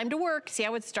it's time to work. See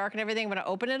how it's dark and everything? I'm gonna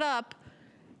open it up.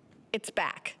 It's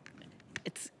back.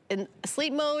 It's in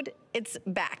sleep mode, it's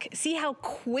back. See how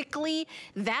quickly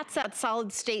that's that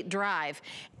solid state drive.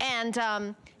 And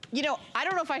you know, I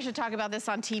don't know if I should talk about this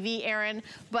on TV, Aaron,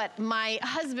 but my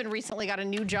husband recently got a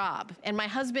new job. And my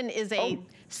husband is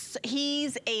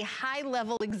he's a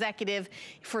high-level executive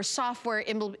for software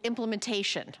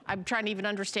implementation. I'm trying to even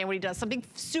understand what he does, something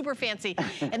super fancy.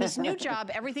 And this new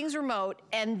job, everything's remote,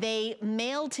 and they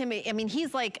mailed him, I mean,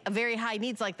 he's like a very high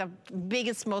needs, like the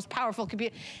biggest, most powerful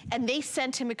computer, and they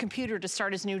sent him a computer to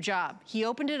start his new job. He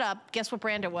opened it up, guess what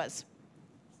brand it was?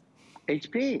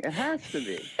 HP, it has to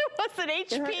be. It was an HP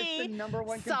it's the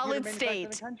 #1 solid state. In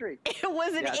state. the country. It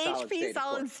was an HP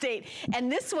solid state.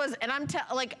 And this was, and I'm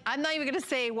not even gonna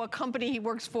say what company he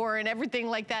works for and everything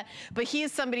like that, but he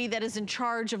is somebody that is in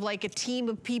charge of like a team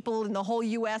of people in the whole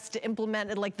US to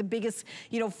implement like the biggest,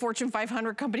 you know, Fortune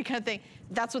 500 company kind of thing.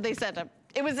 That's what they sent him.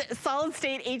 It was solid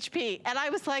state HP. And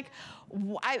I was like,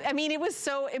 I mean, it was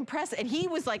so impressive. And he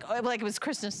was like it was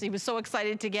Christmas. He was so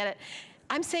excited to get it.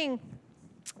 I'm saying,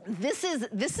 this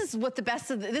is what the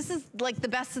best of this is like the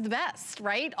best of the best,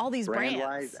 right? All these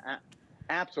brands.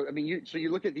 Absolutely. I mean, so you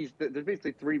look at these. There's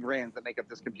basically 3 brands that make up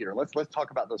this computer. Let's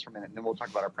talk about those for a minute, and then we'll talk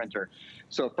about our printer.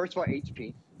 So first of all,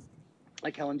 HP.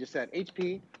 Like Helen just said,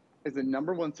 HP is the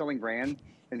 #1 selling brand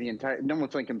in the entire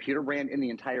 #1 selling computer brand in the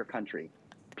entire country.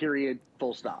 Period.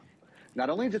 Full stop.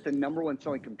 Not only is it the #1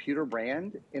 selling computer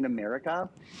brand in America,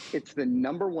 it's the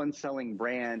 #1 selling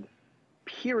brand.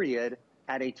 Period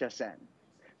at HSN.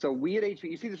 So we at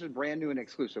HP, you see this is brand new and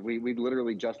exclusive. We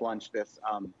literally just launched this,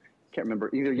 can't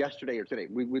remember, either yesterday or today.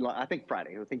 I think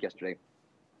Friday, I think yesterday,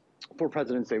 for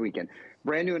President's Day weekend.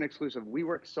 Brand new and exclusive. We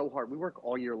work so hard. We work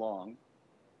all year long,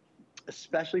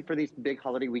 especially for these big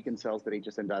holiday weekend sales that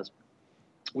HSN does.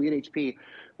 We at HP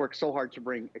work so hard to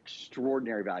bring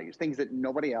extraordinary values, things that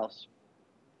nobody else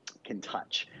can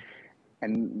touch.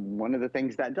 And one of the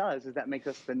things that does is that makes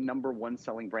us the #1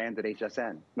 selling brand at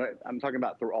HSN. But I'm talking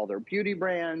about through all their beauty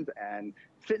brands and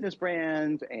fitness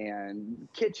brands and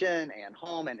kitchen and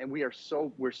home. And we're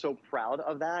so proud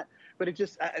of that. But it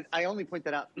just, I only point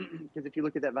that out because if you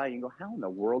look at that value and go, how in the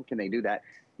world can they do that?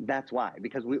 That's why,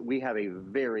 because we have a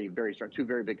very, very strong, 2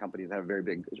 very big companies that have a very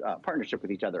big partnership with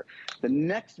each other. The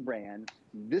next brand,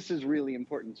 this is really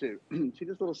important too. See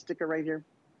this little sticker right here?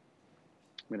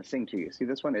 I'm going to sing to you. See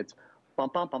this one? It's bum,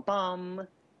 bum, bum, bum.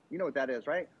 You know what that is,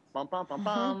 right? Bum, bum, bum,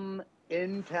 bum.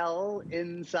 Intel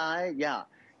inside. Yeah,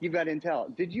 you've got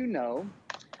Intel. Did you know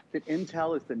that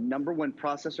Intel is the #1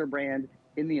 processor brand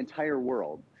in the entire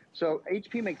world? So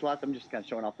HP makes lots, I'm just kind of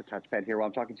showing off the touchpad here while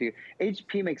I'm talking to you.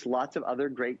 HP makes lots of other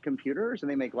great computers, and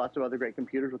they make lots of other great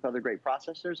computers with other great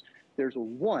processors. There's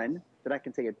one that I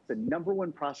can say it's the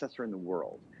 #1 processor in the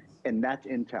world, and that's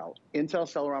Intel. Intel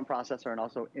Celeron processor and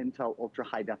also Intel ultra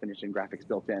high definition graphics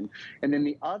built in. And then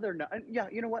the other, yeah,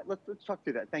 you know what? Let's talk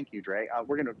through that. Thank you, Dre.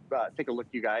 We're gonna take a look,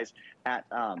 you guys, at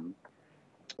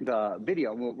the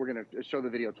video. We're gonna show the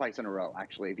video twice in a row,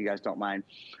 actually, if you guys don't mind.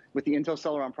 With the Intel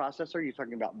Celeron processor, you're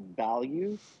talking about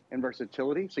value and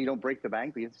versatility, so you don't break the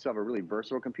bank, but you still have a really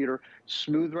versatile computer,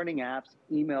 smooth running apps,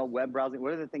 email, web browsing.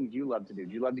 What are the things you love to do?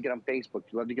 Do you love to get on Facebook? Do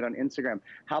you love to get on Instagram?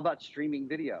 How about streaming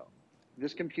video?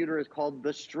 This computer is called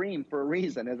the Stream for a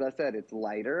reason. As I said, it's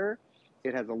lighter,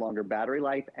 it has a longer battery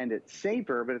life, and it's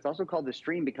safer, but it's also called the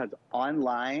Stream because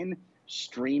online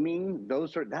streaming,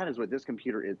 that is what this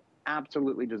computer is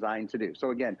absolutely designed to do.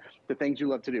 So again, the things you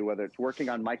love to do, whether it's working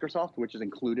on Microsoft, which is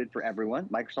included for everyone,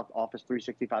 Microsoft Office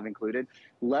 365 included,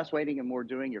 less waiting and more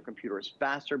doing, your computer is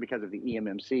faster because of the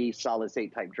eMMC, solid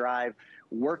state type drive,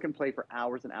 work and play for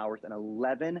hours and hours, an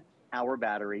 11-hour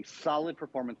battery, solid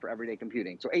performance for everyday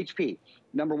computing. So HP,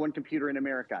 #1 computer in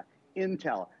America,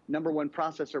 Intel, #1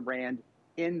 processor brand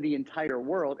in the entire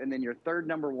world, and then your third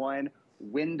 #1,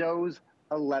 Windows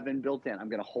 11 built in. I'm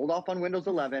going to hold off on Windows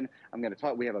 11. I'm going to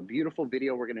talk. We have a beautiful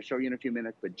video we're going to show you in a few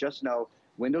minutes, but just know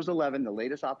Windows 11, the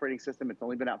latest operating system, it's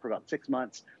only been out for about 6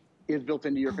 months, is built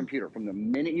into your computer. From the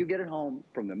minute you get it home,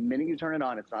 from the minute you turn it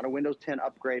on, it's not a Windows 10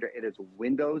 upgrade. It is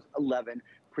Windows 11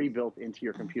 pre-built into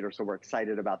your computer. So we're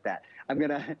excited about that. I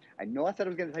know I said I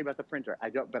was going to tell you about the printer,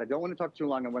 but I don't want to talk too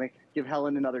long. I want to give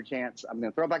Helen another chance. I'm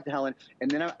going to throw it back to Helen,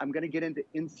 and then I'm going to get into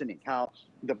Instant Ink, how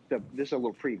this is a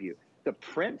little preview. The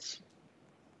prints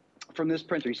from this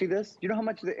printer, you see this? You know how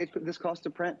much this costs to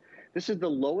print? This is the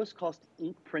lowest cost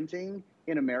ink printing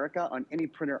in America on any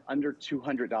printer under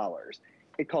 $200.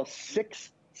 It costs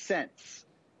 6 cents,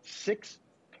 6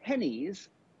 pennies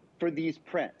for these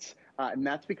prints. And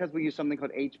that's because we use something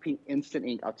called HP Instant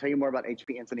Ink. I'll tell you more about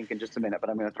HP Instant Ink in just a minute,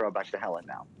 but I'm going to throw it back to Helen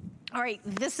now. All right,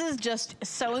 this is just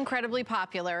so incredibly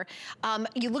popular.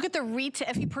 You look at the retail,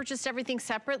 if you purchased everything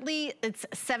separately, it's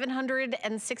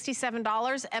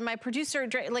 $767. And my producer,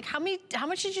 like how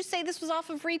much did you say this was off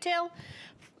of retail?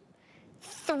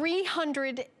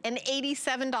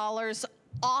 $387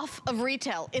 off of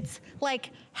retail. It's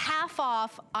like half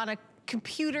off on a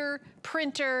computer,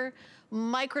 printer,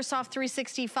 Microsoft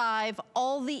 365,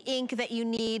 all the ink that you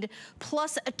need,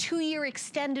 plus a 2-year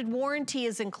extended warranty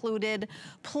is included,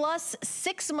 plus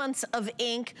 6 months of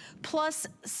ink, plus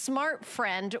Smart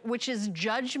Friend, which is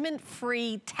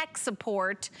judgment-free tech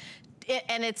support,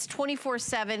 and it's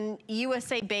 24/7,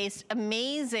 USA-based,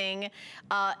 amazing.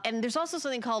 And there's also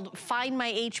something called Find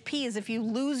My HP, is if you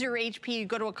lose your HP, you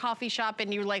go to a coffee shop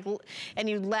and you're like, and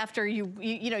you left, or you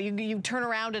turn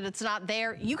around and it's not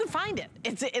there, you can find it.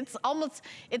 It's almost,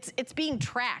 it's being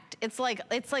tracked. It's like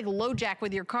LoJack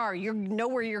with your car. You know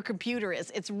where your computer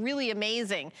is. It's really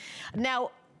amazing.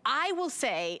 Now, I will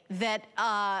say that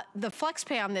the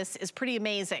FlexPay on this is pretty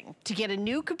amazing. To get a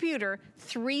new computer,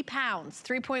 3 pounds,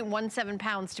 3.17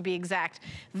 pounds to be exact.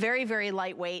 Very, very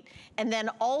lightweight. And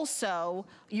then also,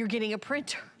 you're getting a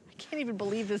printer. I can't even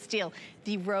believe this deal.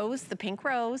 The rose, the pink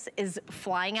rose, is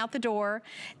flying out the door.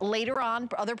 Later on,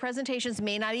 other presentations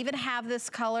may not even have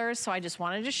this color, so I just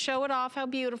wanted to show it off how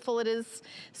beautiful it is.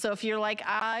 So if you're like,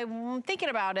 I'm thinking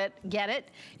about it, get it.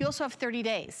 You also have 30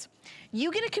 days.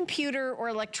 You get a computer or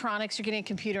electronics, you're getting a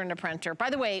computer and a printer. By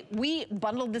the way, we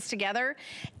bundled this together,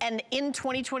 and in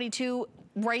 2022,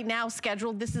 right now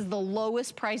scheduled, this is the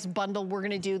lowest price bundle we're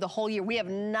gonna do the whole year. We have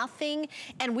nothing,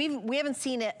 and we haven't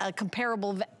seen a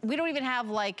comparable, we don't even have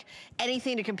like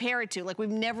anything to compare it to. Like, we've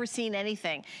never seen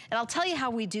anything. And I'll tell you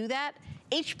how we do that.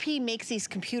 HP makes these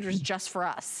computers just for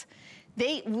us.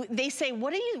 They say,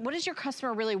 what does your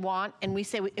customer really want? And we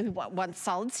say, we want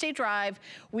solid state drive.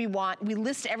 We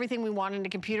list everything we want in the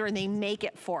computer, and they make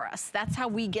it for us. That's how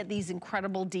we get these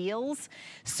incredible deals.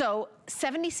 So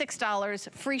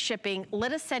 $76, free shipping.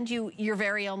 Let us send you your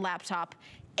very own laptop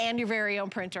and your very own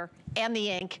printer and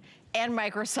the ink and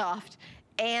Microsoft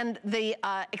and the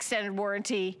extended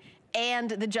warranty and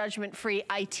the judgment-free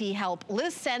IT help. Let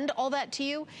us send all that to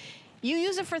you. You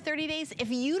use it for 30 days. If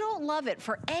you don't love it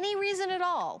for any reason at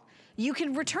all, you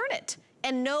can return it.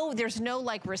 And no, there's no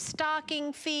like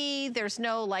restocking fee, there's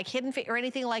no like hidden fee or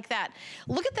anything like that.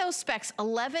 Look at those specs,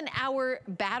 11-hour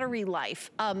battery life,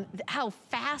 how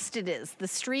fast it is, the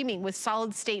streaming with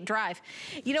solid state drive.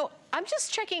 You know, I'm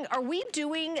just checking, are we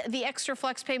doing the extra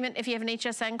flex payment if you have an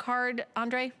HSN card,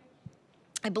 Andre?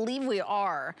 I believe we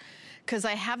are, because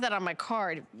I have that on my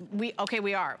card. Okay,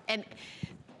 we are. And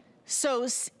so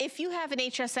if you have an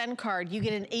HSN card, you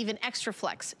get an even extra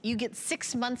flex. You get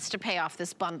 6 months to pay off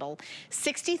this bundle,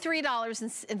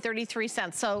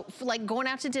 $63.33. So like going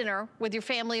out to dinner with your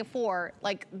family of 4,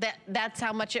 like that's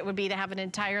how much it would be to have an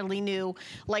entirely new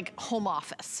like home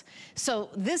office. So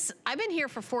this, I've been here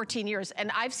for 14 years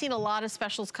and I've seen a lot of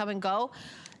specials come and go.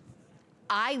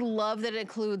 I love that it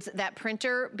includes that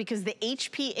printer because the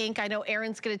HP ink, I know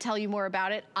Erin's gonna tell you more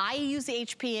about it. I use the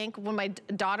HP ink when my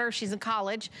daughter, she's in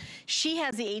college, she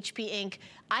has the HP ink.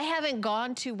 I haven't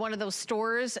gone to one of those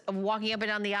stores of walking up and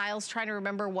down the aisles trying to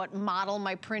remember what model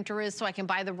my printer is so I can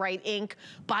buy the right ink,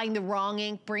 buying the wrong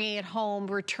ink, bringing it home,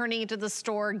 returning it to the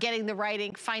store, getting the right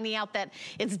ink, finding out that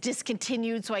it's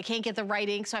discontinued so I can't get the right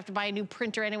ink so I have to buy a new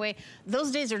printer anyway.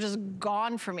 Those days are just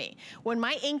gone for me. When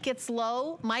my ink gets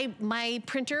low, my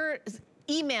printer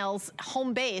emails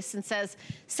home base and says,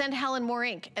 send Helen more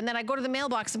ink. And then I go to the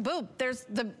mailbox and boom, there's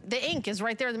the ink is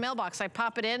right there in the mailbox. I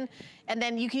pop it in and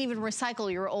then you can even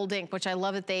recycle your old ink, which I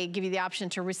love that they give you the option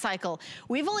to recycle.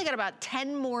 We've only got about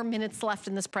 10 more minutes left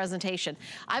in this presentation.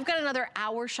 I've got another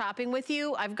hour shopping with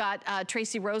you. I've got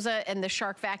Tracy Rosa and the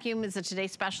Shark Vacuum is a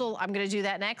today's special. I'm gonna do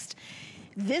that next.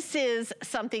 This is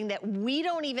something that we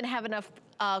don't even have enough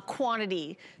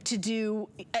quantity to do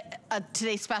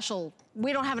today's special.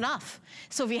 We don't have enough.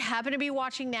 So if you happen to be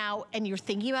watching now and you're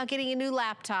thinking about getting a new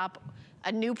laptop,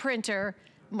 a new printer,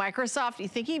 Microsoft, you're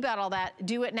thinking about all that,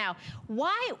 do it now.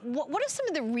 Why, what are some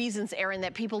of the reasons, Aaron,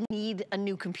 that people need a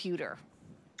new computer?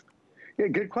 Yeah,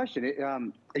 good question.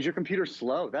 Is your computer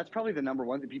slow? That's probably the number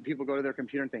one. People go to their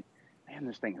computer and think, man,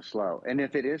 this thing is slow. And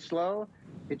if it is slow,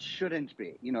 it shouldn't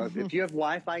be. You know, if you have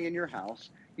Wi-Fi in your house,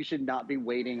 you should not be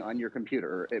waiting on your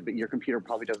computer. But your computer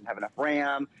probably doesn't have enough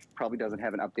RAM, probably doesn't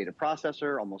have an updated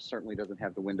processor, almost certainly doesn't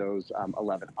have the Windows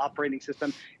 11 operating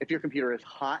system. If your computer is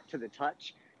hot to the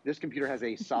touch, this computer has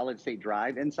a solid state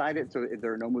drive inside it, so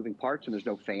there are no moving parts and there's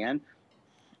no fan,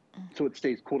 so it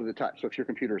stays cool to the touch. So if your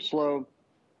computer is slow,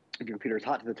 if your computer is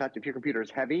hot to the touch, if your computer is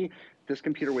heavy, this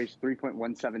computer weighs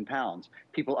 3.17 pounds.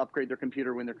 People upgrade their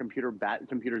computer when their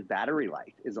computer's battery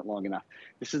life isn't long enough.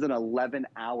 This is an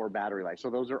 11-hour battery life.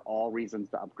 So those are all reasons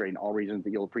to upgrade and all reasons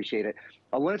that you'll appreciate it.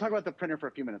 I want to talk about the printer for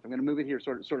a few minutes. I'm going to move it here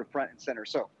sort of front and center.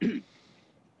 So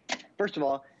first of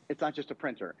all, it's not just a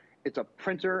printer. It's a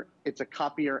printer, it's a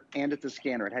copier, and it's a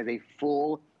scanner. It has a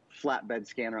full flatbed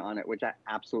scanner on it, which I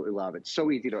absolutely love. It's so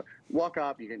easy to walk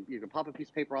up. You can pop a piece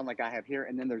of paper on like I have here,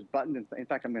 and then there's buttons. In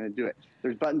fact, I'm going to do it.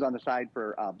 There's buttons on the side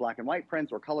for black and white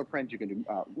prints or color prints. You can do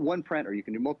one print or you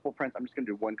can do multiple prints. I'm just going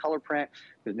to do one color print.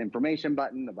 There's an information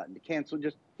button, a button to cancel,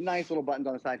 just nice little buttons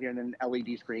on the side here, and then an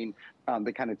LED screen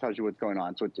that kind of tells you what's going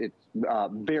on. So it's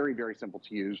very, very simple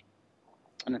to use.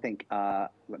 And I think,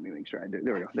 let me make sure I do.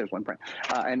 There we go. There's one print.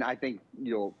 And I think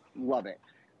you'll love it.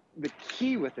 The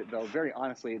key with it, though, very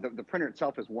honestly, the printer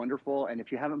itself is wonderful. And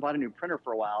if you haven't bought a new printer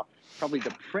for a while, probably the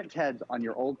print heads on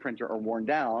your old printer are worn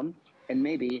down. And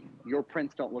maybe your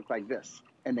prints don't look like this.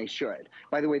 And they should.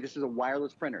 By the way, this is a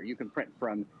wireless printer. You can print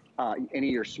from any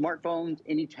of your smartphones,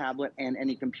 any tablet, and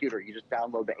any computer. You just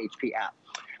download the HP app.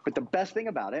 But the best thing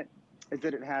about it is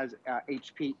that it has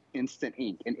HP Instant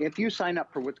Ink. And if you sign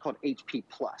up for what's called HP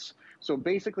Plus, so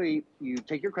basically you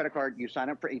take your credit card, you sign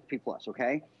up for HP Plus,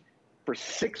 okay? For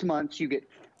 6 months, you get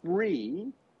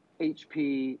free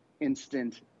HP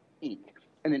Instant Ink.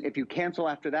 And then if you cancel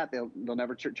after that, they'll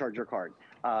never charge your card.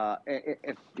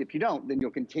 If you don't, then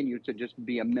you'll continue to just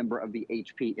be a member of the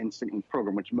HP Instant Ink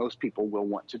program, which most people will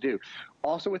want to do.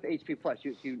 Also with HP Plus,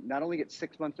 you not only get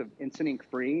 6 months of Instant Ink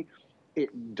free,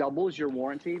 it doubles your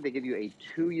warranty. They give you a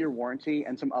 2-year warranty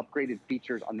and some upgraded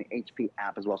features on the HP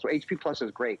app as well. So HP Plus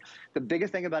is great. The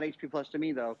biggest thing about HP Plus to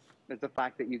me, though, is the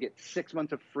fact that you get 6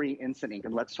 months of free Instant Ink.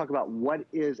 And let's talk about what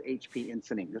is HP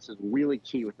Instant Ink. This is really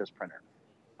key with this printer.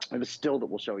 I have a still that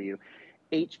we'll show you.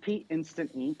 HP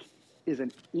Instant Ink is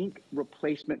an ink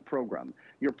replacement program.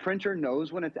 Your printer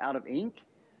knows when it's out of ink,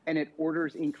 and it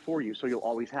orders ink for you, so you'll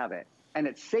always have it. And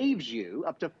it saves you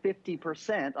up to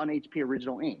 50% on HP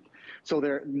Original Ink. So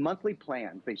their monthly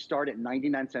plans, they start at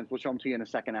 99 cents. We'll show them to you in a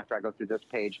second after I go through this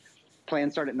page.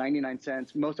 Plans start at 99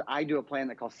 cents. I do a plan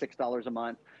that costs $6 a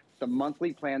month. The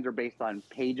monthly plans are based on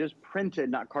pages printed,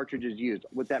 not cartridges used.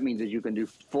 What that means is you can do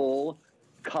full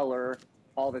color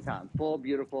all the time. Full,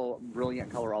 beautiful,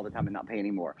 brilliant color all the time and not pay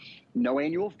any more. No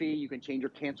annual fee. You can change or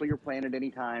cancel your plan at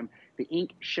any time. The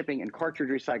ink, shipping, and cartridge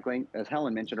recycling, as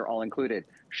Helen mentioned, are all included.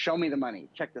 Show me the money.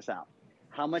 Check this out.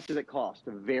 How much does it cost?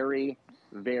 Very,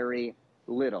 very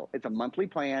little. It's a monthly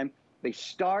plan. They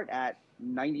start at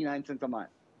 99 cents a month.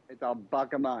 It's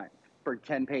 $1 a month for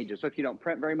 10 pages. So if you don't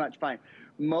print very much, fine.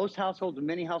 Most households,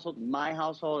 many households, my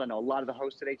household, I know a lot of the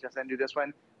hosts at HSN do this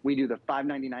one. We do the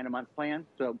 $5.99 a month plan.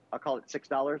 So I'll call it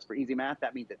 $6 for easy math.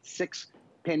 That means it's 6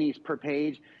 pennies per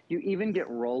page. You even get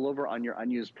rollover on your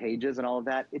unused pages and all of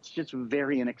that. It's just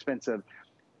very inexpensive.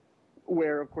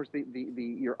 Where, of course,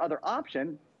 your other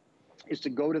option is to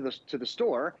go to the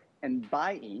store and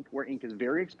buy ink, where ink is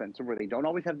very expensive, where they don't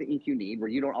always have the ink you need, where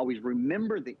you don't always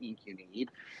remember the ink you need,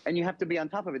 and you have to be on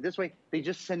top of it. This way, they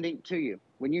just send ink to you.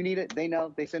 When you need it, they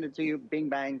know, they send it to you, bing,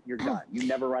 bang, you're done. You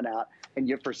never run out,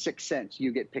 and for 6 cents,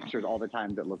 you get pictures all the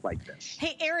time that look like this.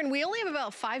 Hey, Aaron, we only have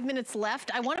about 5 minutes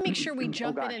left. I want to make sure we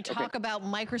jump in and talk about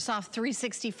Microsoft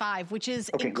 365, which is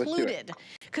included.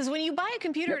 Because when you buy a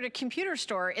computer at a computer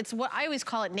store, it's what I always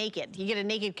call it naked. You get a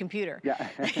naked computer. Yeah.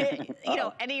 You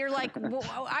know, and you're like,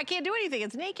 well, I can't do anything.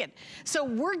 It's naked. So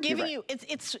we're giving you,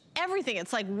 it's everything.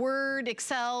 It's like Word,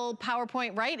 Excel,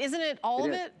 PowerPoint, right? Isn't it all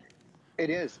of it? It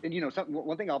is. And, you know,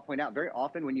 one thing I'll point out, very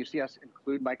often when you see us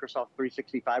include Microsoft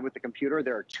 365 with the computer,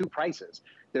 there are two prices.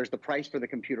 There's the price for the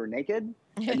computer naked,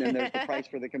 and then there's the price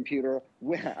for the computer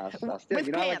with with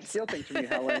you know, pants. I like to steal things from you,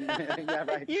 Helen. Yeah,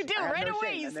 right. You do. Right no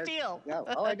away, shame. you steal. Yeah.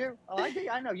 Oh, I do. Oh, I do.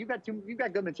 I know. You've got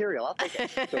good material. I'll take it.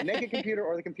 So naked computer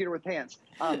or the computer with pants.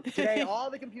 Today,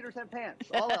 all the computers have pants.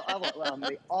 They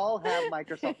all have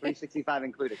Microsoft 365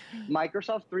 included.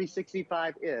 Microsoft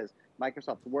 365 is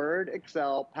Microsoft Word,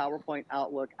 Excel, PowerPoint,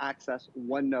 Outlook, Access,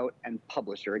 OneNote, and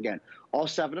Publisher. Again, all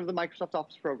 7 of the Microsoft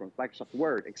Office programs, Microsoft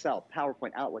Word, Excel,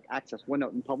 PowerPoint, Outlook, Access,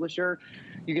 OneNote, and Publisher.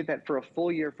 You get that for a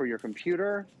full year for your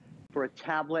computer, for a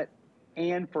tablet,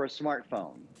 and for a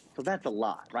smartphone. So that's a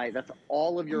lot, right? That's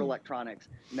all of your electronics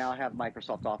now have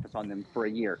Microsoft Office on them for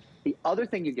a year. The other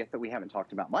thing you get that we haven't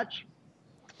talked about much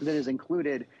that is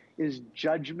included is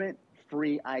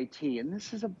judgment-free IT. And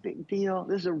this is a big deal.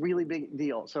 This is a really big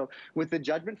deal. So with the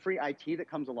judgment-free IT that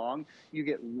comes along, you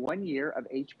get 1 year of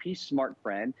HP Smart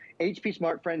Friend. HP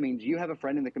Smart Friend means you have a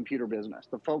friend in the computer business.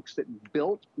 The folks that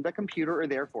built the computer are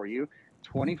there for you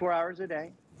 24 hours a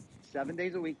day, 7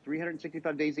 days a week,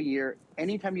 365 days a year.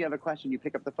 Anytime you have a question, you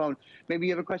pick up the phone. Maybe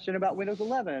you have a question about Windows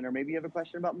 11, or maybe you have a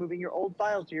question about moving your old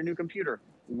files to your new computer.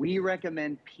 We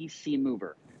recommend PC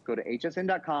Mover. Go to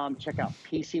hsn.com, check out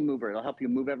PC Mover. It'll help you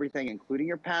move everything, including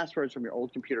your passwords from your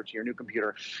old computer to your new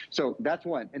computer. So that's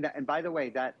one. And by the way,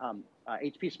 that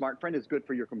HP Smart Friend is good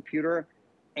for your computer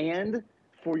and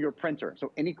for your printer.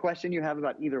 So any question you have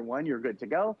about either one, you're good to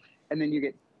go. And then you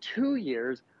get 2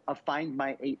 years of Find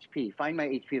My HP. Find My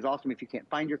HP is awesome. If you can't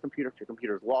find your computer, if your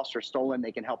computer is lost or stolen,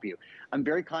 they can help you. I'm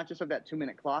very conscious of that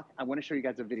 2-minute clock. I want to show you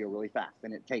guys a video really fast,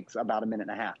 and it takes about 1.5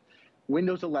 minutes.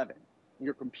 Windows 11.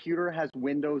 Your computer has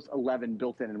Windows 11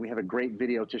 built in, and we have a great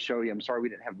video to show you. I'm sorry we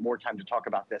didn't have more time to talk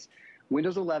about this.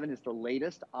 Windows 11 is the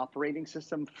latest operating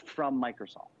system from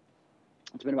Microsoft.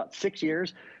 It's been about 6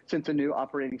 years since a new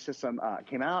operating system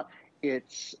came out.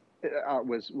 Its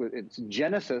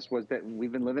genesis was that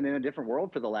we've been living in a different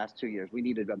world for the last 2 years. We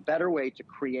needed a better way to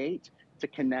create, to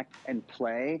connect, and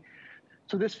play.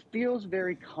 So this feels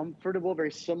very comfortable,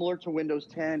 very similar to Windows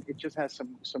 10. It just has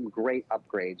some great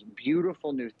upgrades,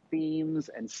 beautiful new themes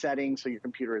and settings. So your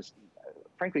computer is,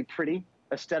 frankly, pretty,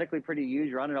 aesthetically pretty to use.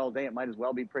 You're on it all day. It might as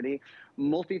well be pretty.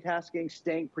 Multitasking,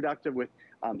 staying productive with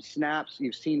snaps.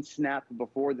 You've seen Snap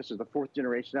before. This is the 4th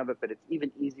generation of it, but it's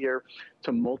even easier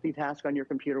to multitask on your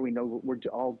computer. We know we're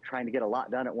all trying to get a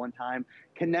lot done at one time.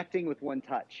 Connecting with one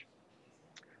touch.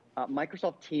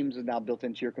 Microsoft Teams is now built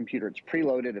into your computer. It's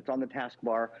preloaded. It's on the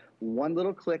taskbar. One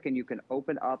little click, and you can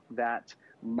open up that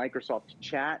Microsoft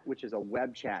Chat, which is a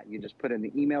web chat. You just put in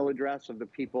the email address of the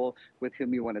people with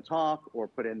whom you want to talk, or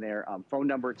put in their phone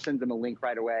number. It sends them a link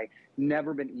right away.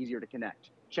 Never been easier to connect.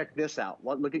 Check this out.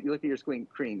 Look at your screen.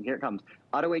 Here it comes.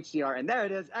 Auto HDR, and there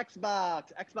it is.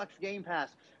 Xbox Game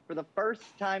Pass. For the first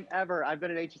time ever, I've been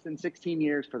at HSN 16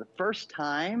 years. For the first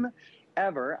time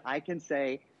ever, I can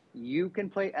say, you can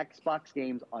play Xbox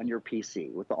games on your PC.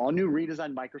 With the all-new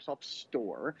redesigned Microsoft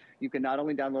Store, you can not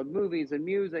only download movies and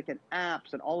music and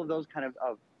apps and all of those kind of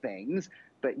things,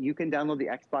 but you can download the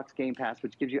Xbox Game Pass,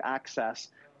 which gives you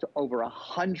access to over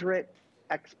 100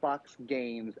 Xbox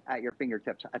games at your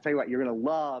fingertips. I tell you what, you're going to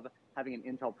love having an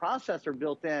Intel processor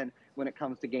built in when it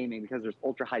comes to gaming, because there's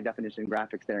ultra high definition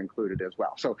graphics there included as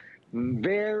well. So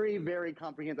very, very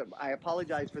comprehensive. I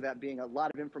apologize for that being a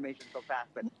lot of information so fast,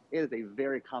 but it is a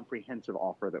very comprehensive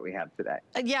offer that we have today.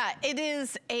 Yeah, it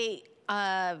is a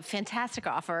fantastic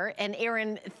offer. And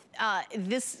Aaron,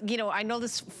 this, you know, I know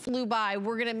this flew by.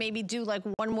 We're gonna maybe do like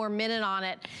 1 more minute on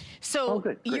it. So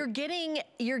you're getting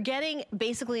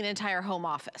basically an entire home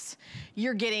office.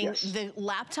 You're getting the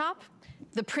laptop,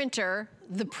 the printer,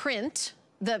 the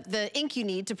ink you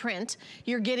need to print.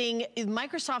 You're getting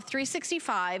Microsoft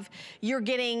 365. You're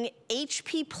getting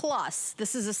HP Plus.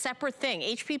 This is a separate thing.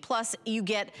 HP Plus, you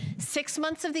get 6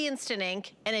 months of the Instant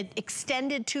Ink and an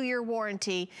extended 2-year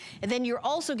warranty. And then you're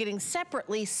also getting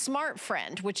separately Smart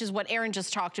Friend, which is what Aaron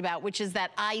just talked about, which is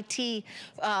that IT, you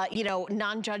know,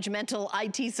 non-judgmental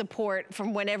IT support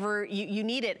from whenever you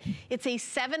need it. It's a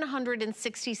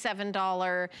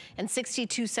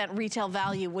 $767.62 retail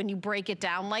value when you break it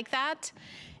down like that.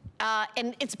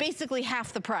 And it's basically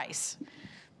half the price.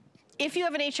 If you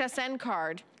have an HSN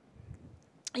card,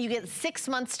 you get 6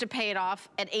 months to pay it off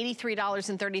at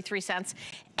 $83.33.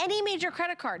 Any major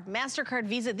credit card, MasterCard,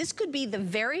 Visa, this could be the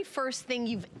very first thing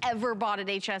you've ever bought at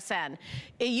HSN.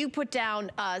 You put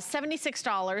down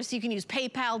 $76, you can use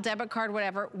PayPal, debit card,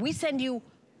 whatever. We send you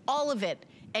all of it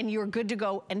and you're good to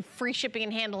go, and free shipping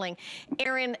and handling.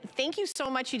 Aaron, thank you so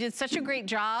much. You did such a great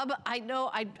job. I know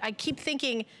I keep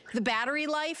thinking the battery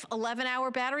life,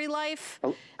 11-hour battery life,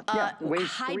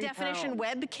 high definition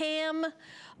webcam,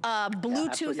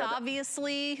 Bluetooth,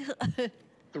 obviously.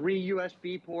 3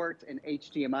 USB ports, an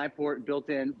HDMI port built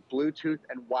in, Bluetooth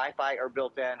and Wi-Fi are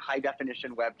built in, high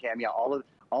definition webcam. Yeah, all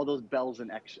those bells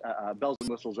and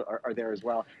whistles are there as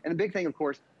well. And the big thing, of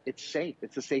course, it's safe.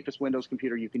 It's the safest Windows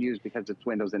computer you can use because it's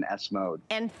Windows in S mode.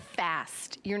 And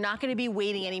fast. You're not going to be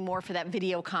waiting anymore for that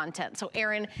video content. So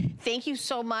Aaron, thank you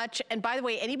so much. And by the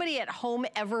way, anybody at home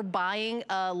ever buying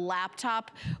a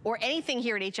laptop or anything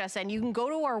here at HSN, you can go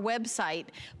to our website,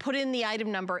 put in the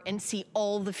item number, and see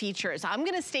all the features. I'm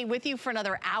going to stay with you for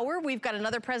another hour. We've got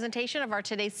another presentation of our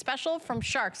today's special from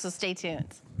Shark, so stay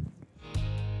tuned.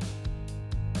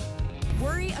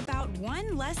 Worry about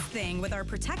one less thing with our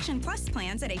Protection Plus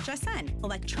plans at HSN.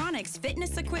 Electronics,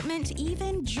 fitness equipment,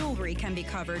 even jewelry can be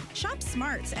covered. Shop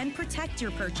smart and protect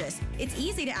your purchase. It's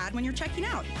easy to add when you're checking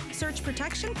out. Search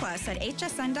Protection Plus at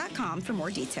hsn.com for more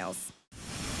details.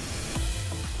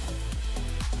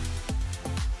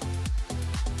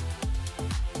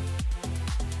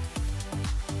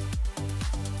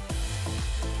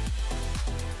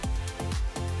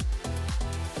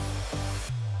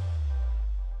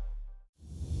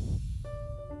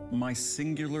 My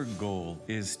singular goal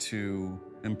is to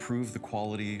improve the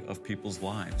quality of people's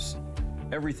lives.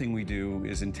 Everything we do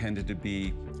is intended to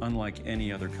be unlike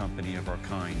any other company of our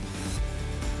kind.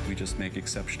 We just make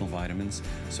exceptional vitamins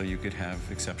so you could have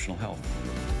exceptional health.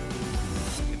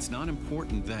 It's not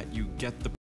important that you get the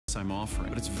price I'm offering,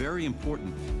 but it's very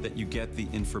important that you get the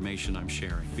information I'm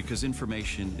sharing, because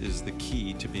information is the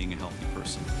key to being a healthy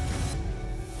person.